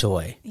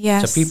motorway.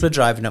 Yes. So people are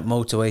driving at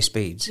motorway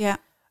speeds. Yeah.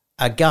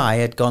 A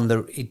guy he'd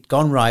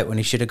gone right when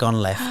he should have gone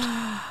left.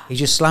 He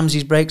just slams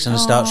his brakes and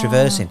starts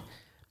reversing.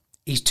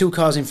 He's 2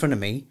 cars in front of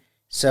me,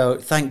 so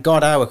thank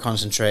God I were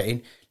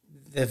concentrating.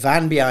 The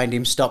van behind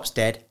him stops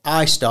dead.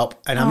 I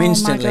stop, and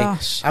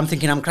I'm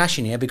thinking I'm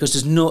crashing here because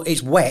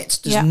it's wet.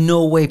 There's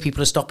no way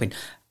people are stopping.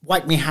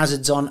 Whack me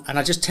hazards on, and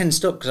I just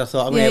tensed up because I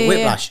thought I'm going to get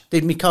whiplash.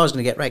 My car's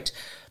going to get wrecked.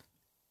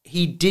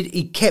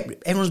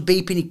 Everyone's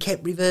beeping, he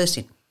kept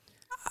reversing.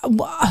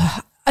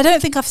 I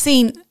don't think I've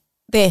seen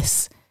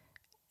this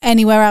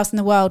anywhere else in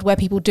the world where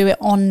people do it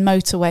on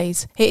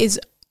motorways. It is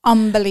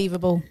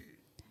unbelievable.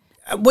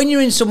 When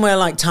you're in somewhere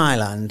like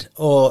Thailand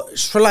or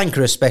Sri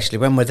Lanka especially,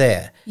 when we're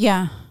there,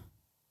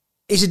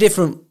 it's a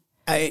different,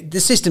 the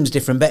system's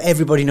different, but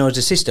everybody knows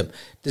the system.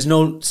 There's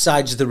no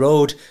sides of the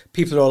road,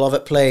 people are all over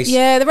the place.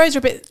 Yeah, the roads are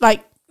a bit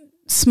like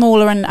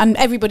smaller and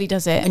everybody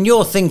does it. And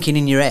you're thinking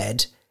in your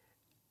head,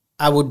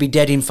 I would be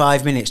dead in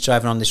 5 minutes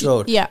driving on this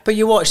road. Yeah. But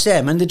you watch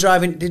them and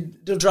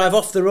they'll drive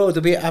off the road.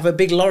 They'll have a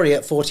big lorry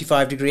at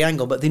 45-degree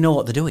angle, but they know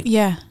what they're doing.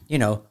 Yeah. You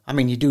know, I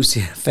mean, you do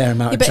see a fair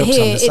amount of but trucks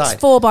here, on the side.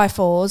 it's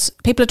 4x4s.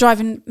 People are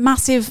driving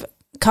massive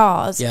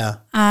cars. Yeah.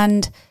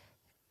 And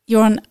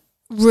you're on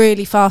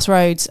really fast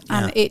roads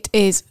and it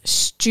is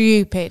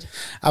stupid.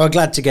 I was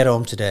glad to get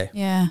home today.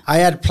 Yeah. I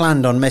had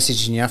planned on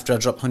messaging you after I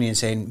dropped Honey and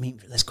saying,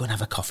 let's go and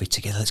have a coffee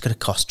together. Let's go to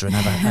Costa and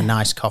have a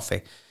nice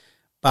coffee.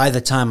 By the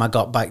time I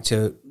got back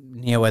to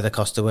near where the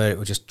Costa were, it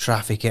was just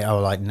traffic. I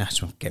was like,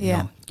 get me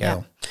on.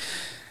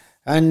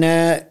 And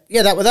that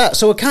was that.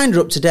 So we're kind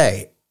of up to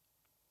date.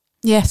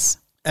 Yes.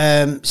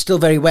 Still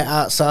very wet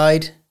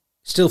outside.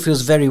 Still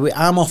feels very wet.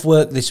 I'm off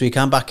work this week.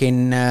 I'm back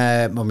in,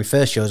 my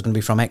first show is going to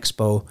be from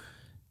Expo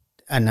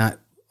and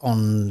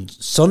on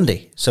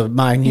Sunday. So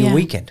my new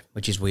weekend,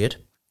 which is weird.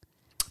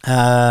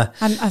 And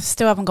I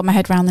still haven't got my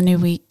head around the new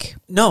week.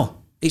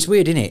 No, it's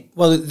weird, isn't it?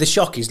 Well, the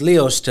shock is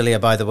Leo's still here,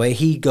 by the way.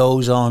 He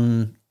goes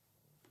on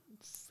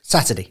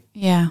Saturday.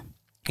 Yeah.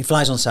 He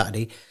flies on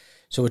Saturday.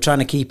 So we're trying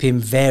to keep him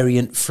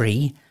variant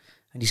free.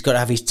 And he's got to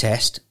have his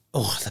test.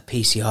 Oh, the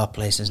PCR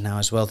places now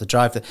as well. The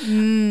drive.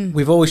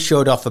 We've always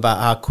showed off about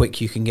how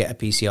quick you can get a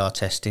PCR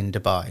test in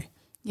Dubai.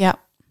 Yeah.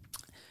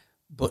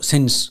 But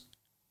since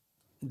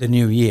the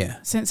new year.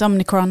 Since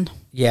Omicron.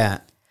 Yeah.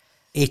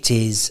 It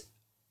is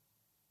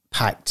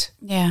packed.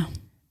 Yeah.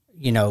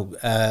 You know,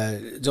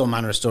 there's all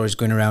manner of stories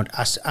going around.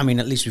 I mean,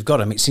 at least we've got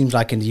them. It seems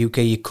like in the UK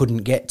you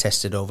couldn't get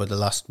tested over the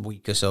last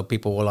week or so.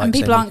 People were like, and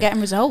people aren't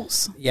getting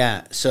results.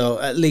 Yeah,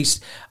 so at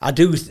least I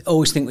do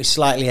always think we're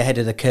slightly ahead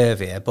of the curve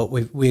here, but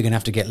we're going to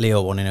have to get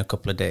Leo one in a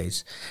couple of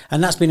days.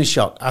 And that's been a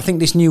shock. I think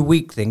this new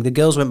week thing, the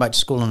girls went back to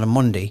school on a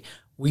Monday.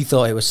 We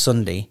thought it was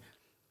Sunday.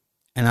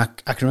 And I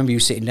can remember you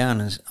sitting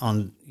down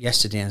on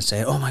yesterday and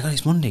saying, oh my God,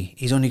 it's Monday.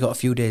 He's only got a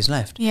few days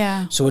left.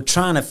 Yeah. So we're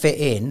trying to fit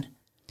in.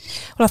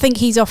 Well, I think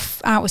he's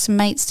off out with some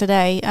mates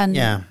today, and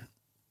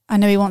I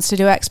know he wants to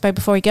do Expo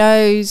before he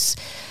goes.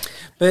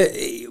 But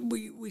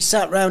we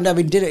sat round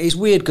having dinner. It's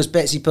weird because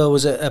Betsy Pearl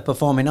was at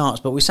Performing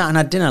Arts, but we sat and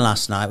had dinner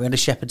last night. We had a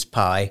shepherd's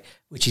pie,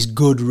 which is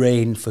good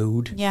rain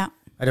food. Yeah.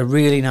 I had a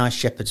really nice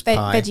shepherd's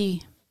pie.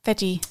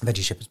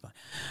 Veggie shepherd's pie.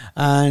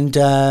 And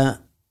I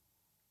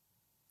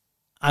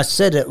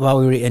said it while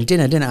we were eating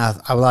dinner, didn't I?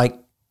 I was like,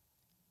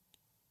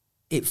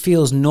 it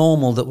feels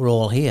normal that we're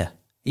all here.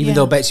 Even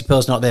though Betsy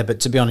Pearl's not there, but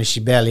to be honest, she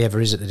barely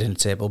ever is at the dinner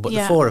table. But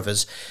the four of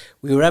us,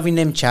 we were having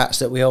them chats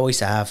that we always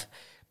have,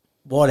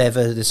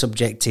 whatever the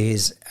subject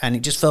is, and it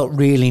just felt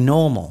really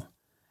normal.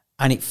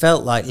 And it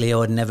felt like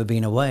Leo had never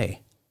been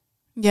away.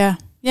 Yeah.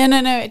 Yeah,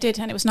 no, it did,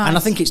 and it was nice. And I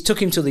think it's took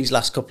him till these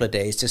last couple of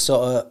days to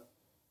sort of,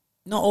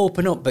 not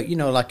open up, but,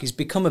 like he's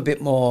become a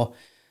bit more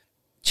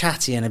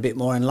chatty and a bit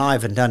more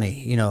enlivened, hasn't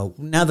he?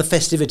 Now the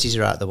festivities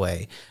are out of the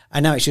way,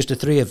 and now it's just the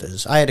three of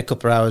us. I had a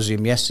couple of hours with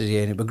him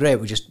yesterday, and it was great.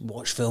 We just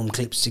watched film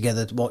clips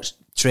together, watched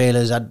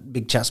trailers, had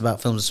big chats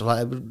about films and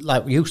stuff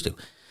like we used to.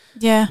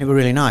 Yeah. It was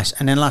really nice.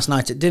 And then last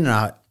night at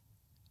dinner,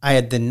 I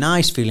had the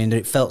nice feeling that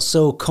it felt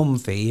so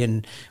comfy,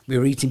 and we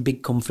were eating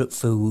big comfort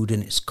food,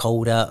 and it's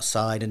cold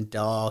outside and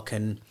dark,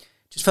 and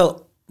just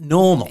felt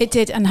normal. It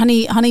did. And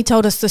Honey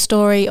told us the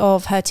story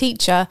of her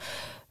teacher,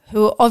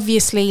 who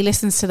obviously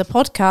listens to the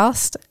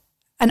podcast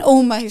and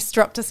almost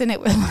dropped us in it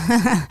with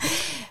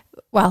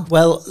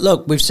Well,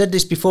 look, we've said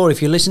this before.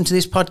 If you listen to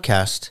this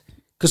podcast,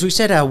 because we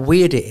said how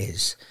weird it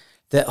is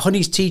that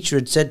Honey's teacher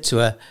had said to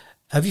her,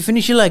 "Have you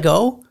finished your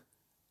Lego?"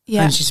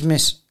 Yeah. And she said,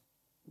 "Miss,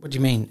 what do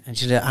you mean?" And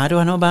she said, "How do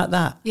I know about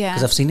that?" Yeah.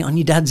 Because I've seen it on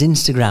your dad's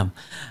Instagram.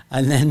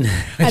 And then,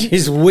 which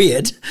is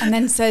weird. And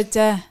then said,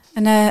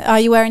 are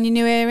you wearing your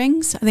new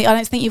earrings? I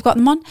don't think you've got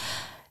them on.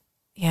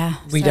 Yeah.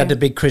 We'd had a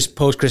big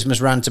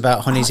post-Christmas rant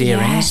about Honey's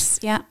earrings,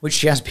 which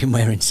she has been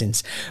wearing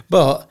since.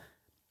 But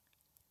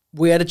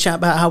we had a chat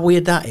about how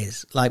weird that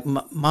is. Like,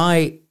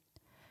 my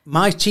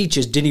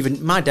teachers didn't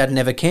even... My dad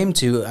never came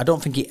to... I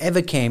don't think he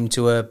ever came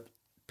to a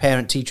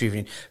parent-teacher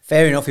evening.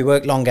 Fair enough, he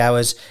worked long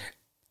hours.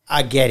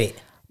 I get it,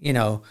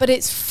 But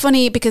it's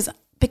funny because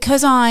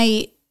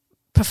I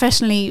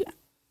professionally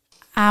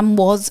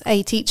was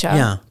a teacher.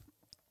 Yeah.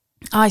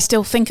 I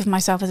still think of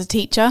myself as a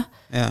teacher.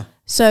 Yeah.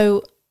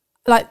 So,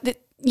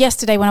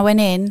 yesterday when I went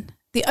in,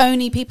 the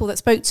only people that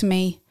spoke to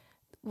me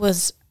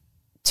was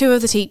two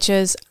of the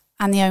teachers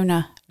and the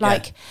owner.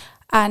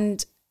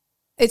 And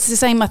it's the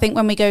same, I think,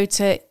 when we go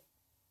to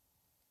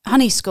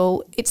Honey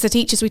School, it's the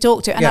teachers we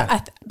talk to.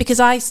 And because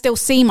I still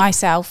see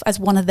myself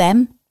as one of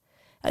them.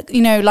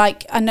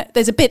 And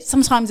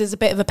sometimes there's a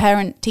bit of a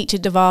parent-teacher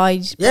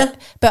divide. Yeah.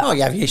 But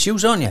you have your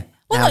issues, don't you?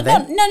 Well,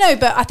 no,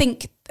 but I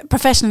think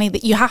professionally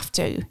that you have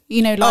to,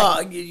 you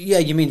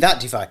mean that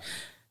divide?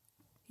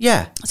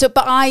 Yeah. So,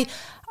 but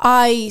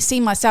I see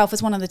myself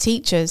as one of the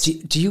teachers.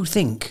 Do you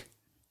think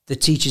the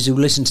teachers who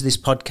listen to this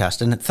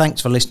podcast, and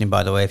thanks for listening,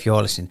 by the way, if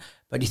you're listening,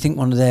 but do you think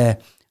one of their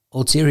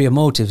ulterior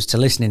motives to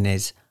listening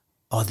is,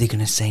 are they going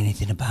to say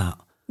anything about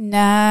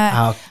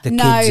the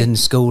kids and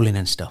schooling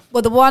and stuff?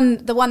 Well, the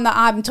one that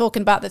I'm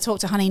talking about that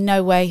talked to Honey,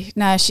 no way.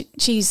 No,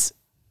 she's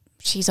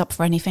up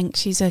for anything.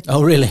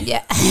 Oh, really?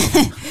 Yeah.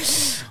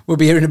 We'll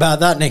be hearing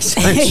about that next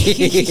time she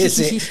hears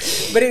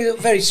it. But it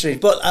was very strange.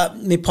 But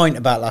my point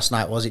about last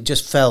night was it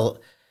just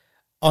felt,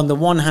 on the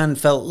one hand,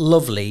 felt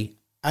lovely,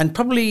 and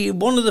probably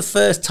one of the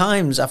first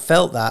times I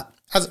felt that,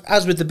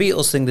 as with the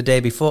Beatles thing the day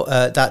before,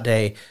 that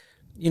day,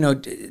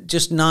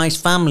 just nice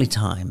family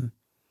time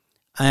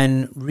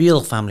and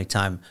real family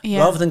time,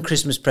 rather than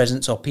Christmas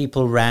presents or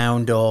people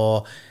round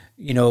or,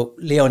 Leo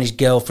and his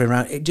girlfriend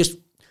round.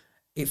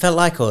 It felt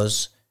like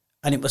us,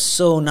 and it was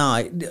so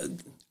nice.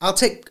 I'll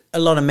take a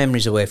lot of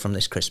memories away from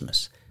this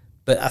Christmas,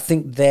 but I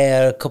think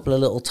there are a couple of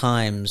little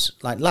times,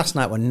 like last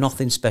night, were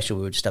nothing special.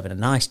 We were just having a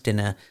nice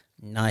dinner,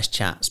 nice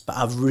chats, but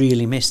I've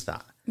really missed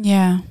that.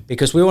 Yeah.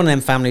 Because we're one of them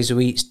families who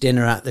eats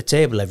dinner at the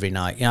table every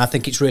night. I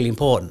think it's really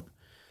important.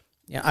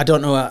 I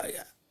don't know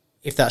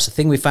if that's a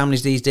thing with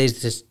families these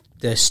days.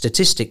 The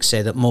statistics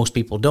say that most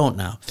people don't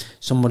now.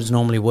 Someone's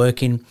normally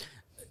working.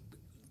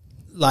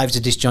 Lives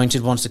are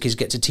disjointed. Once the kids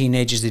get to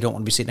teenagers, they don't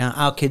want to be sitting out.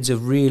 Our kids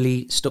have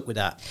really stuck with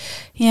that.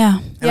 Yeah.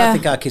 And I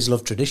think our kids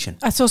love tradition.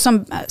 I saw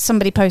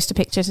somebody post a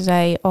picture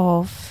today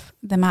of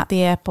them at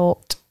the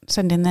airport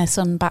sending their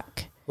son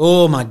back.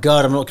 Oh my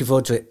God, I'm looking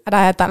forward to it. And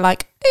I had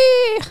that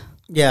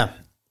Yeah.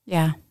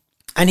 Yeah.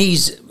 And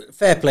he's,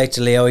 fair play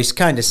to Leo, he's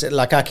kind of,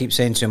 like I keep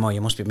saying to him, you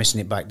must be missing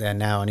it back there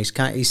now. And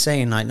he's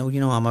saying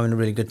no, I'm having a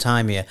really good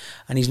time here.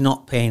 And he's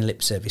not paying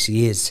lip service,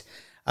 he is.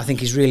 I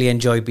think he's really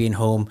enjoyed being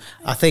home.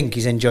 I think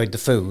he's enjoyed the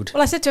food.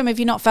 Well, I said to him, have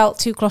you not felt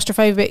too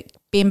claustrophobic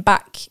being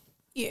back?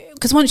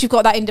 Because once you've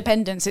got that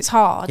independence, it's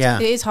hard. Yeah.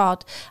 It is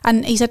hard.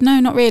 And he said,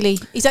 no, not really.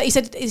 He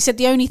said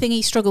the only thing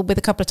he struggled with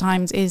a couple of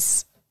times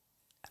is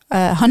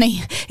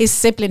Honey, his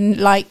sibling,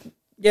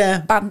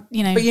 Yeah, but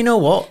you know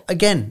what?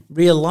 Again,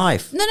 real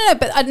life. No,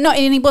 but not.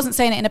 And he wasn't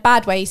saying it in a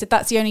bad way. He said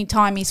that's the only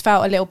time he's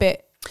felt a little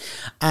bit.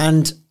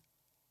 And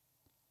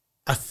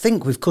I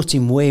think we've cut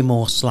him way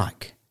more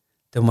slack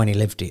than when he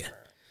lived here.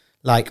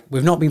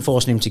 We've not been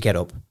forcing him to get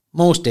up.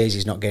 Most days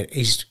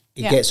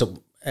he gets up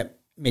at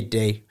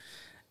midday.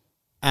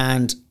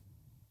 And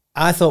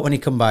I thought when he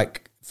come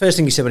back, first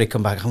thing he said when he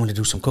come back, I want to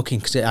do some cooking,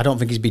 because I don't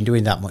think he's been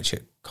doing that much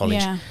at college.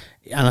 Yeah.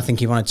 And I think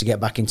he wanted to get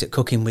back into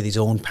cooking with his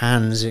own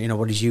pans,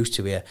 what he's used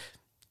to here.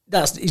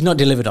 He's not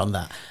delivered on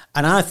that.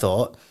 And I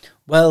thought,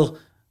 well,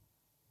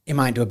 he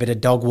might do a bit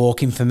of dog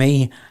walking for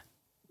me.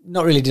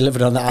 Not really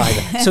delivered on that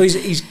either. So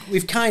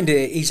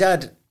he's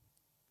had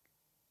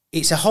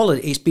it's a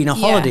holiday. It's been a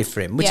holiday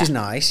for him, which Yeah. is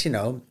nice, you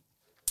know.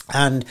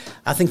 And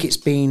I think it's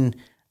been,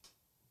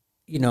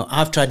 you know,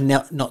 I've tried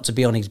not to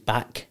be on his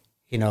back.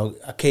 You know,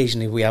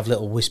 occasionally we have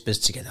little whispers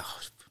together. Oh,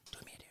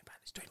 do me about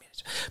this, do me about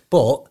this.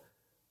 But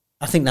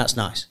I think that's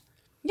nice.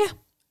 Yeah.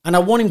 And I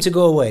want him to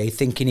go away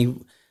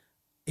thinking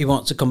he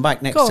wants to come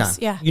back next time.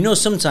 Yeah. You know,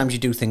 sometimes you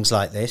do things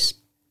like this.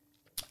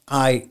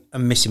 I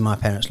am missing my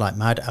parents like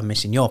mad. I'm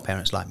missing your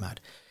parents like mad.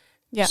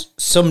 Yeah.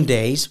 Some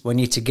days when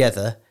you're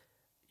together,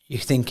 you're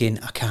thinking,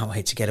 I can't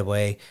wait to get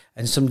away.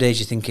 And some days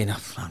you're thinking, oh,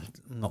 I'm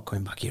not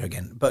coming back here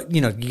again. But,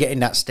 you know, you get in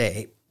that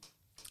state.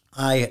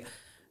 I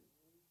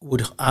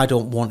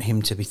don't want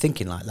him to be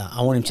thinking like that.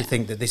 I want him to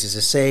think that this is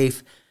a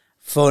safe,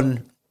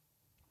 fun,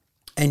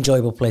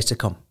 enjoyable place to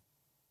come,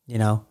 you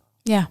know?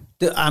 Yeah.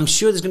 I'm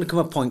sure there's going to come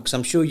a point, because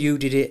I'm sure you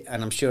did it,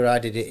 and I'm sure I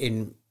did it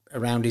in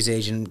around his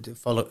age and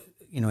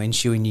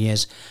ensuing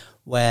years,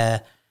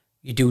 where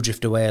you do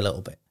drift away a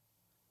little bit.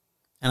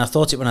 And I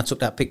thought it when I took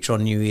that picture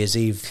on New Year's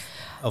Eve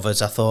of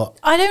us. I thought,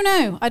 I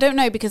don't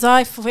know, because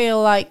I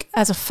feel like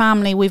as a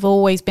family we've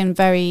always been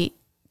very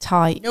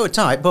tight. we're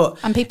tight, but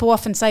And people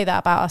often say that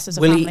about us as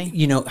a will family. he,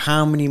 you know,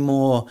 how many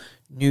more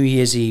New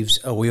Year's Eves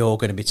are we all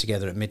going to be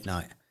together at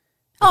midnight?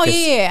 Oh, Because-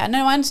 yeah.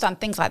 No, I understand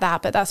things like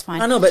that, but that's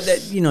fine. I know, but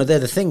they're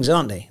the things,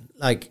 aren't they?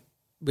 Like,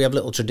 we have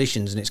little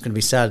traditions, and it's going to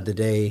be sad the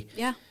day.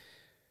 Yeah.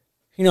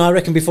 You know, I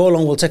reckon before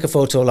long we'll take a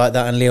photo like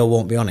that and Leo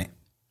won't be on it.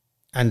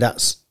 And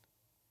that's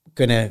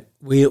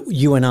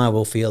you and I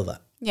will feel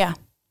that. Yeah,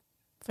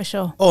 for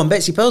sure. Oh, and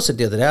Betsy Pearl said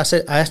the other day,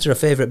 I asked her a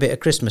favourite bit of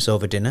Christmas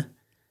over dinner,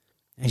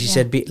 and she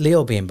said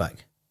Leo being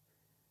back.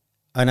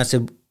 And I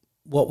said,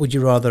 what would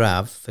you rather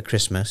have for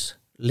Christmas,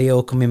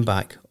 Leo coming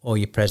back or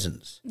your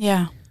presents?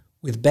 Yeah.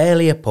 With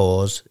barely a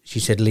pause,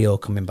 she said Leo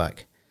coming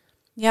back.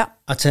 Yeah.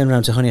 I turned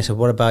around to Honey, I said,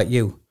 what about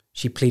you?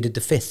 She pleaded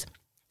the fifth.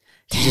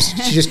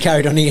 She just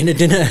carried on eating a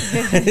dinner.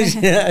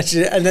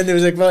 And then there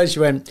was a point, she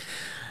went,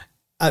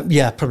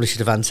 yeah, I probably should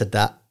have answered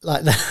that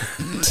like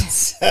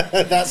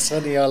that. That's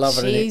Honey all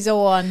over it. She's a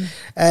one.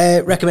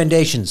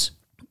 Recommendations.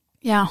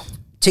 Yeah.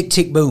 Tick,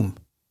 tick, boom.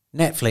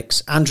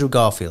 Netflix, Andrew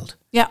Garfield,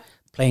 Yeah.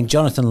 playing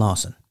Jonathan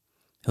Larson,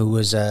 who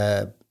was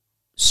a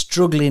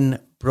struggling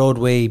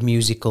Broadway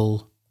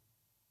musical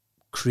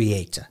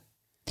creator.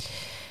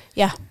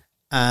 Yeah.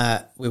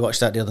 We watched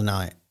that the other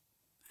night.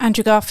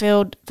 Andrew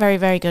Garfield, very,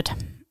 very good.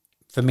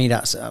 For me,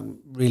 that's a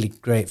really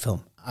great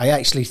film. I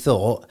actually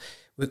thought,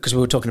 because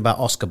we were talking about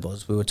Oscar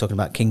buzz, we were talking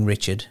about King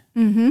Richard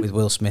with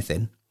Will Smith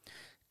in,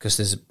 because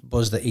there's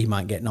buzz that he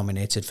might get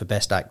nominated for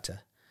Best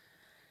Actor.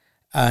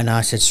 And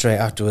I said straight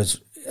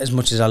afterwards, as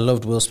much as I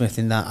loved Will Smith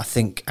in that, I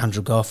think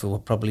Andrew Garfield were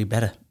probably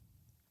better.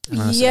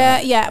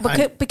 Yeah,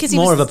 because he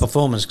more was of a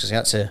performance, because he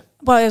had to.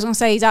 Well, I was going to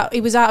say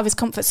he was out of his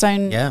comfort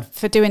zone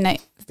for doing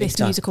this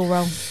time. musical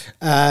role.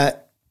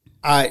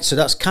 So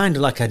that's kind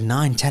of like a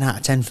 9-10 out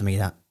of 10 for me,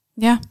 that.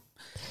 Yeah.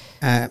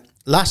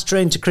 Last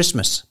Train to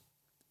Christmas,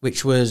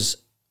 which was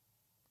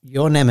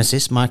your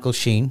nemesis, Michael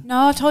Sheen.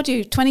 No, I told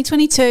you,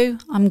 2022.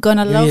 I'm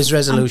gonna New Year's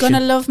resolution. I'm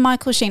gonna love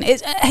Michael Sheen.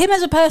 It's him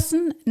as a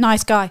person,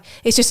 nice guy.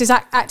 It's just his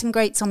acting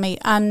grates on me,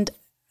 and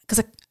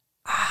because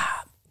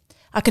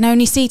I can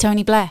only see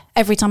Tony Blair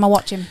every time I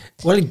watch him.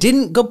 Well, he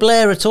didn't go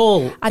Blair at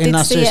all. I did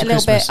see it a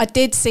little bit. I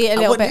did see it a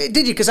little bit.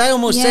 Did you? Because I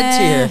almost said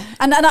to you,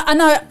 and I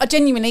know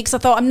genuinely, because I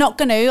thought I'm not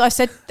going to.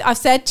 I've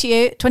said to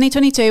you,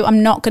 2022,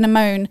 I'm not going to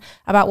moan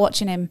about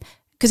watching him,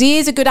 because he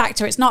is a good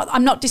actor.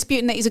 I'm not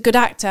disputing that he's a good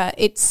actor.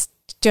 It's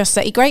just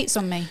that he grates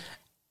on me.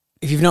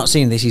 if you've not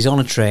seen this, he's on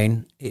a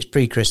train. It's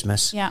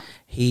pre-Christmas. Yeah.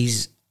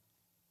 He's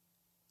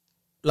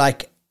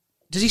like,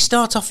 does he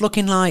start off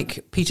looking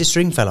like Peter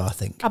Stringfellow, I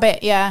think? I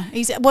bet, yeah.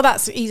 He's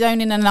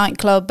owning a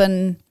nightclub,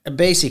 and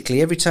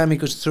basically every time he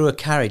goes through a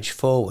carriage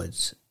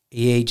forwards,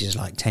 he ages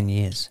like 10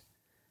 years.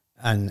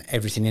 And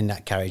everything in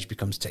that carriage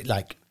becomes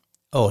like,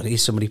 oh,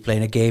 here's somebody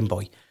playing a Game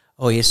Boy.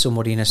 Oh, here's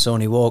somebody in a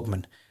Sony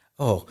Walkman.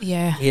 Oh,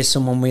 yeah. Here's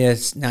someone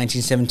with a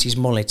 1970s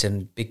mullet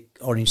and big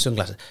orange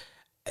sunglasses.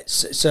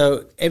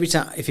 So every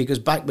time, if he goes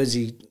backwards,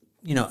 he,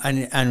 you know,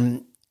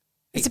 and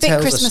it's a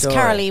bit Christmas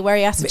Carol-y where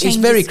he has to change.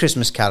 It's very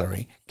Christmas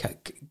Calorie.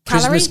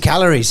 Christmas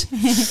calories.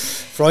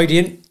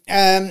 Freudian.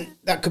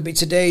 That could be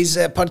today's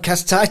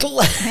podcast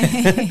title.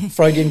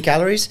 Freudian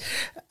calories.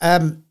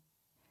 I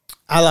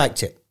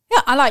liked it.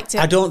 Yeah, I liked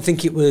it. I don't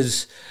think it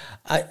was.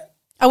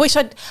 I wish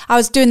I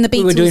was doing the Beatles.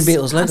 We were doing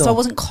Beatles Lego. So I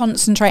wasn't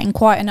concentrating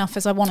quite enough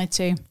as I wanted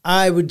to.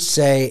 I would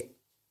say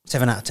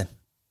 7 out of 10.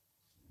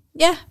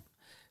 Yeah.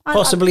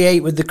 Possibly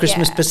 8 with the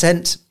Christmas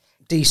percent.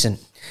 Decent.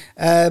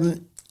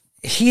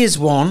 Here's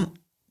one.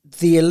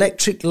 The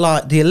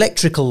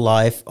Electrical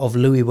Life of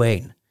Louis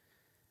Wayne.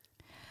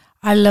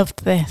 I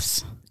loved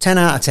this. 10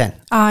 out of 10.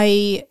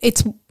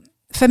 It's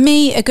for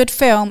me, a good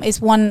film is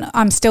one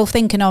I'm still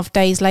thinking of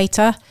days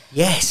later.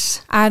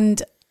 Yes.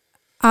 And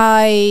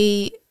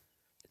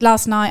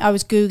last night I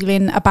was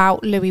Googling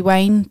about Louis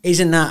Wayne.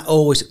 Isn't that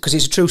always, because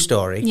it's a true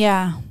story.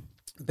 Yeah.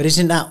 But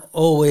isn't that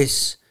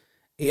always,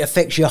 it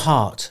affects your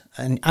heart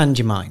and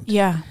your mind.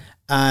 Yeah.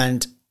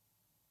 And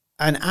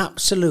an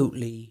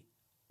absolutely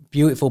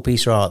beautiful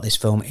piece of art, this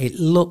film. It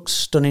looks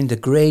stunning. The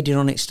grading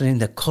on it's stunning.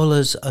 The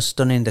colours are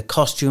stunning. The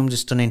costumes are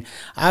stunning.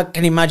 I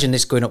can imagine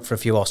this going up for a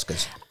few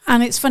Oscars.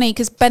 And it's funny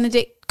because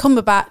Benedict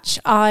Cumberbatch,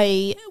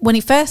 when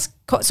he first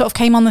sort of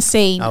came on the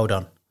scene. Hold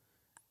on.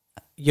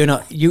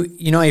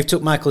 You've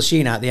took Michael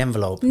Sheen out the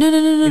envelope. No.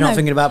 You're not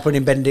thinking about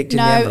putting Benedict in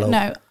the envelope.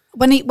 No.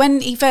 When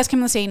he first came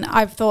on the scene,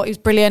 I thought he was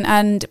brilliant.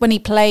 And when he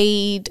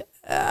played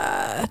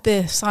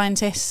the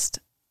scientist,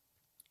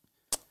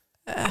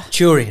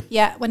 Turing.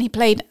 Yeah, when he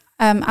played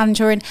Alan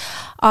Turing,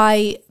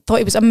 I thought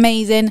he was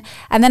amazing.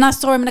 And then I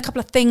saw him in a couple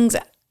of things,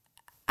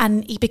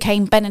 and he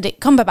became Benedict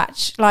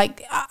Cumberbatch.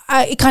 Like,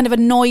 it kind of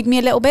annoyed me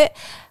a little bit.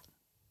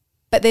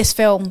 But this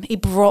film, he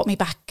brought me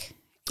back.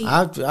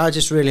 I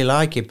just really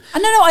like him.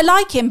 I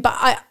like him, but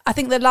I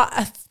think that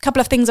a couple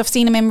of things I've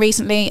seen him in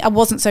recently, I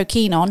wasn't so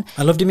keen on.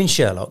 I loved him in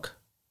Sherlock.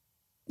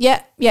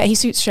 Yeah, he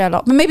suits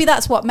Sherlock. But maybe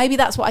that's what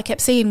I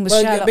kept seeing was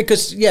Sherlock.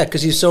 Because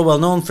he's so well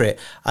known for it.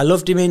 I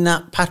loved him in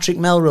that Patrick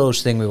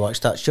Melrose thing we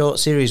watched, that short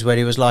series where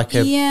he was like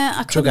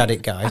a drug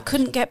addict guy. I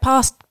couldn't get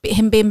past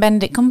him being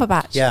Benedict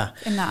Cumberbatch. Yeah,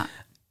 in that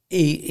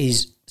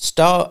he's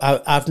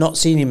I've not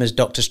seen him as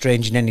Doctor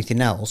Strange in anything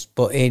else,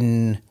 but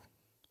in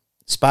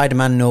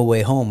Spider-Man: No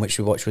Way Home, which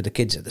we watched with the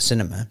kids at the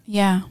cinema.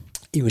 Yeah.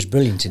 He was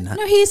brilliant in that.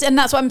 No, and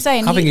that's what I'm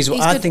saying. I think he's one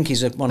but of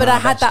our But I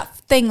had best. that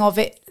thing of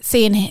it,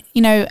 seeing,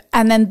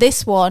 and then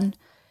this one,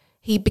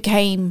 he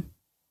became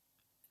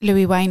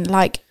Louis Wayne.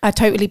 Like, I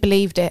totally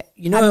believed it.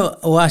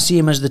 Who I see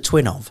him as the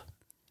twin of?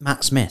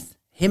 Matt Smith.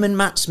 Him and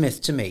Matt Smith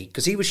to me,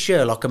 because he was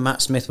Sherlock and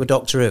Matt Smith were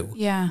Doctor Who.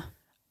 Yeah.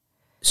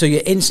 So you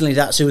instantly,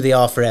 that's who they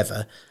are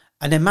forever.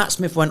 And then Matt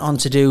Smith went on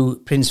to do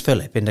Prince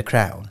Philip in The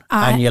Crown.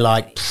 And you're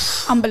like...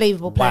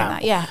 Unbelievable playing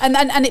that, yeah.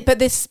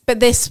 But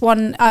this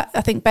one, I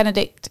think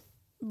Benedict...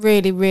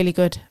 Really, really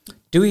good.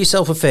 Do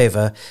yourself a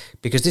favour,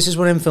 because this is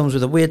one of them films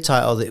with a weird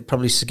title that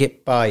probably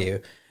skipped by you.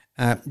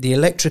 The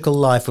Electrical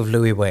Life of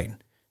Louis Wayne.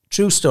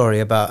 True story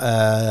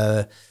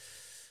about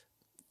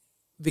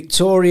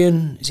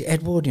Victorian, is it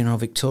Edwardian or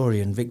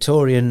Victorian?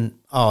 Victorian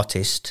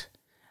artist.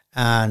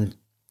 And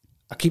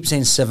I keep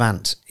saying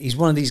savant. He's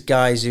one of these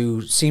guys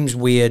who seems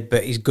weird,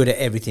 but he's good at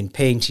everything.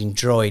 Painting,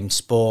 drawing,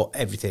 sport,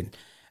 everything.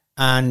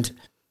 And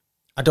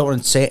I don't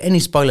want to say any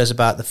spoilers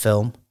about the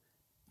film.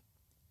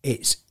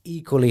 It's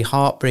equally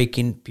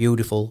heartbreaking,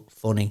 beautiful,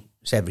 funny.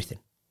 It's everything.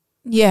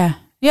 Yeah.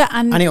 Yeah.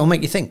 And it'll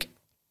make you think.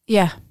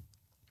 Yeah.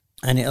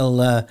 And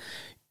it'll,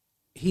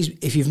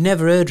 if you've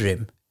never heard of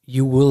him,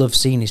 you will have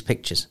seen his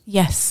pictures.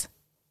 Yes.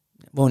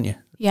 Won't you?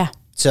 Yeah.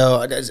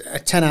 So a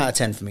 10 out of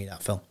 10 for me,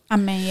 that film.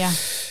 And me, yeah.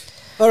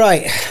 All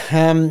right.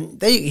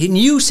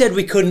 You said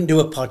we couldn't do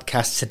a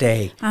podcast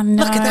today. I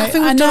know. Look at that. I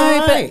think we've know,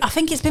 done all right. but I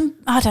think it's been,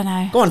 I don't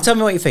know. Go on, tell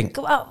me what you think.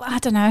 Well, I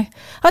don't know.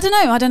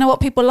 I don't know what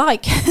people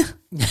like.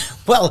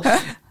 Well,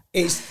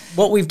 it's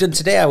what we've done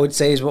today, I would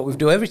say, is what we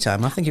do every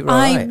time. I think it was all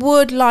right. I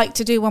would like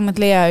to do one with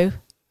Leo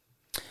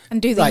and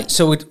do the... Right,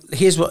 so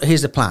here's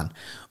the plan.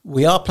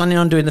 We are planning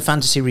on doing the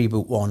Fantasy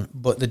Reboot one,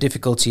 but the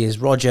difficulty is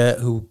Roger,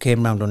 who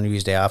came round on New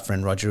Year's Day, our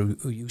friend Roger,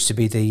 who used to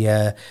be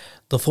the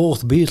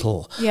fourth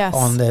Beatle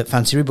on the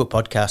Fantasy Reboot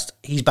podcast.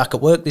 He's back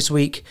at work this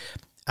week,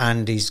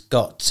 and he's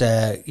got,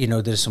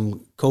 there's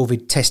some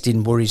COVID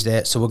testing worries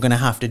there, so we're going to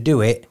have to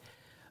do it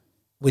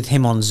with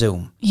him on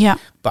Zoom. Yeah.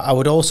 But I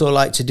would also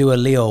like to do a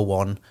Leo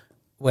one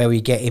where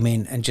we get him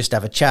in and just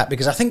have a chat,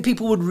 because I think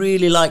people would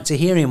really like to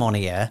hear him on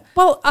here.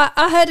 Well,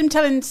 I heard him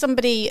telling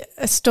somebody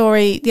a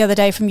story the other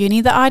day from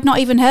uni that I'd not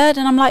even heard,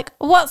 and I'm like,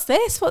 what's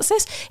this? What's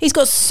this? He's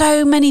got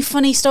so many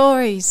funny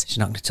stories. He's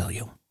not going to tell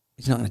you.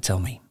 He's not going to tell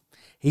me.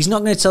 He's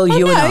not going to tell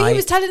you and I. No, he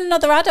was telling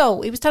another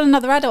adult.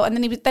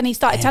 And then he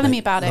started telling me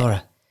about Laura,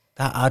 it.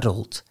 that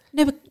adult...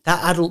 No, but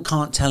that adult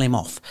can't tell him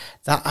off.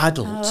 That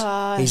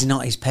adult is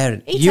not his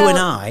parent. No.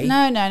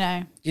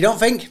 You don't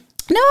think?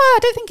 No, I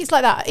don't think it's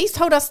like that. He's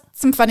told us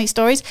some funny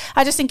stories.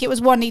 I just think it was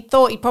one he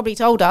thought he'd probably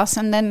told us,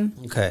 and then...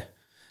 Okay.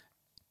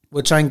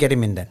 We'll try and get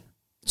him in then.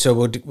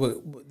 So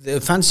the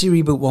Fantasy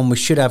Reboot one we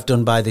should have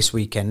done by this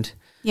weekend.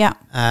 Yeah.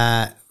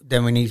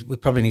 Then we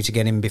probably need to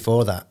get him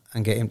before that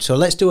and get him. So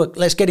let's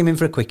get him in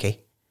for a quickie,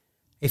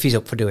 if he's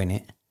up for doing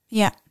it.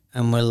 Yeah.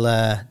 And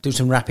we'll do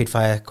some rapid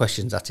fire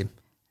questions at him.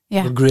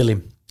 Yeah. We'll grill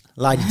him.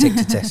 Lie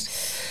detector test.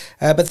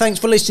 But thanks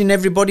for listening,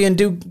 everybody, and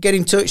do get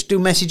in touch, do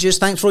messages.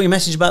 Thanks for all your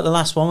messages about the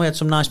last one. We had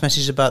some nice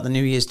messages about the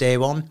New Year's Day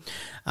one.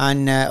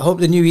 And hope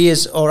the New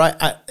Year's all right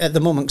at the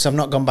moment, because I've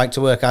not gone back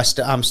to work.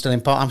 I'm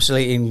still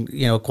eating,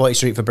 Quality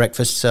Street for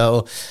breakfast,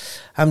 so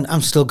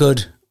I'm still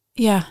good.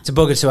 Yeah. It's a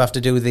bugger to have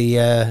to do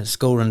the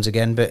school runs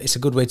again, but it's a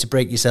good way to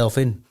break yourself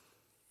in.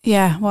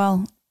 Yeah,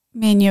 well,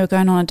 me and you are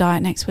going on a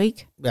diet next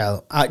week.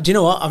 Well, do you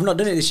know what? I've not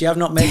done it this year. I've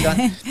not made that.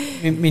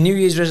 my New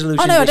Year's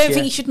resolution. Oh, no, I don't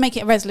think you should make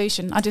it a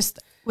resolution.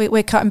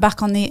 We're cutting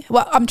back on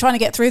I'm trying to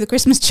get through the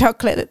Christmas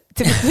chocolate.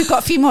 We've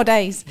got a few more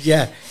days.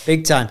 Yeah,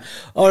 big time.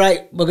 All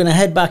right, we're going to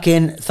head back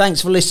in.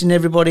 Thanks for listening,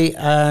 everybody,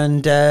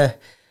 and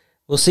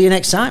we'll see you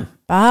next time.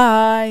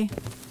 Bye.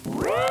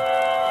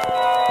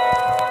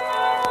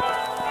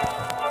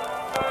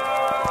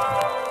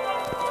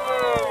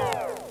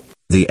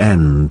 The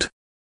end.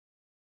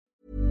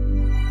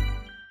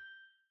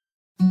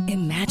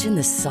 Imagine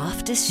the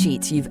softest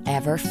sheets you've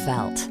ever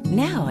felt.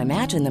 Now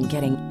imagine them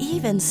getting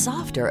even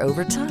softer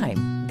over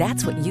time.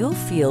 That's what you'll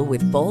feel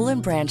with Boll &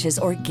 Branch's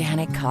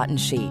organic cotton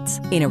sheets.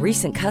 In a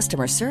recent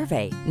customer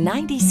survey,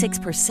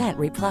 96%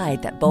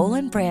 replied that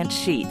Boll & Branch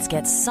sheets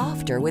get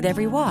softer with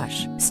every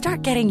wash.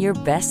 Start getting your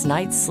best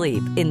night's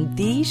sleep in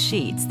these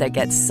sheets that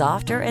get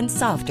softer and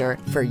softer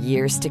for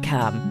years to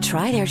come.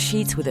 Try their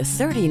sheets with a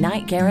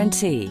 30-night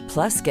guarantee.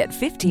 Plus, get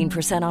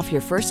 15% off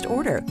your first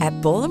order at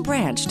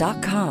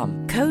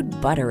bollandbranch.com. Code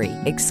BUTTERY.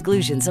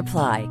 Exclusions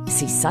apply.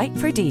 See site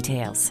for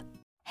details.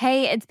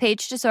 Hey, it's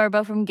Paige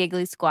DeSorbo from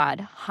Giggly Squad.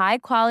 High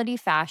quality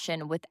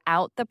fashion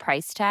without the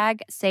price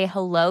tag. Say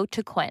hello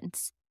to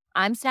Quince.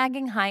 I'm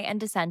snagging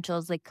high-end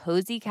essentials like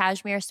cozy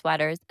cashmere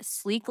sweaters,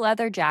 sleek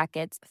leather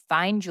jackets,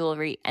 fine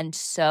jewelry, and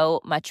so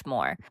much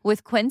more.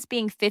 With Quince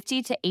being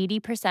 50 to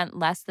 80%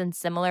 less than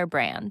similar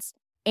brands.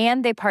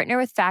 And they partner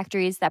with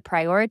factories that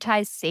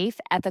prioritize safe,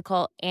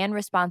 ethical, and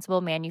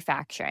responsible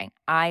manufacturing.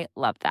 I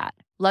love that.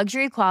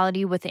 Luxury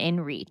quality within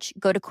reach.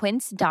 Go to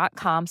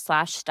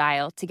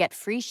quince.com/style to get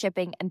free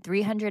shipping and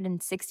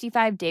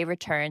 365-day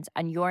returns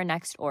on your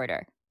next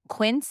order.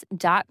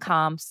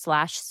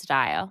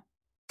 Quince.com/style.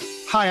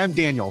 Hi, I'm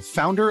Daniel,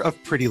 founder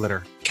of Pretty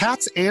Litter.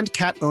 Cats and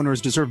cat owners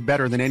deserve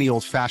better than any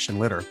old-fashioned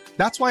litter.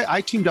 That's why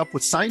I teamed up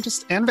with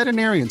scientists and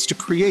veterinarians to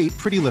create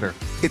Pretty Litter.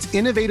 Its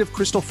innovative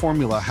crystal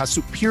formula has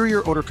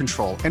superior odor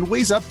control and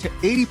weighs up to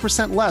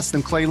 80% less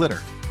than clay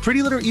litter.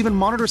 Pretty Litter even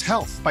monitors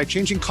health by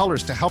changing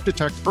colors to help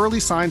detect early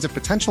signs of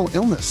potential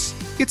illness.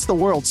 It's the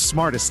world's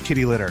smartest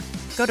kitty litter.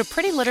 Go to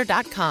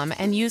prettylitter.com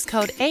and use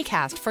code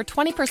ACAST for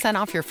 20%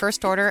 off your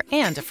first order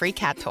and a free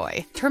cat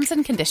toy. Terms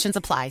and conditions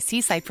apply. See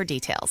site for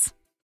details.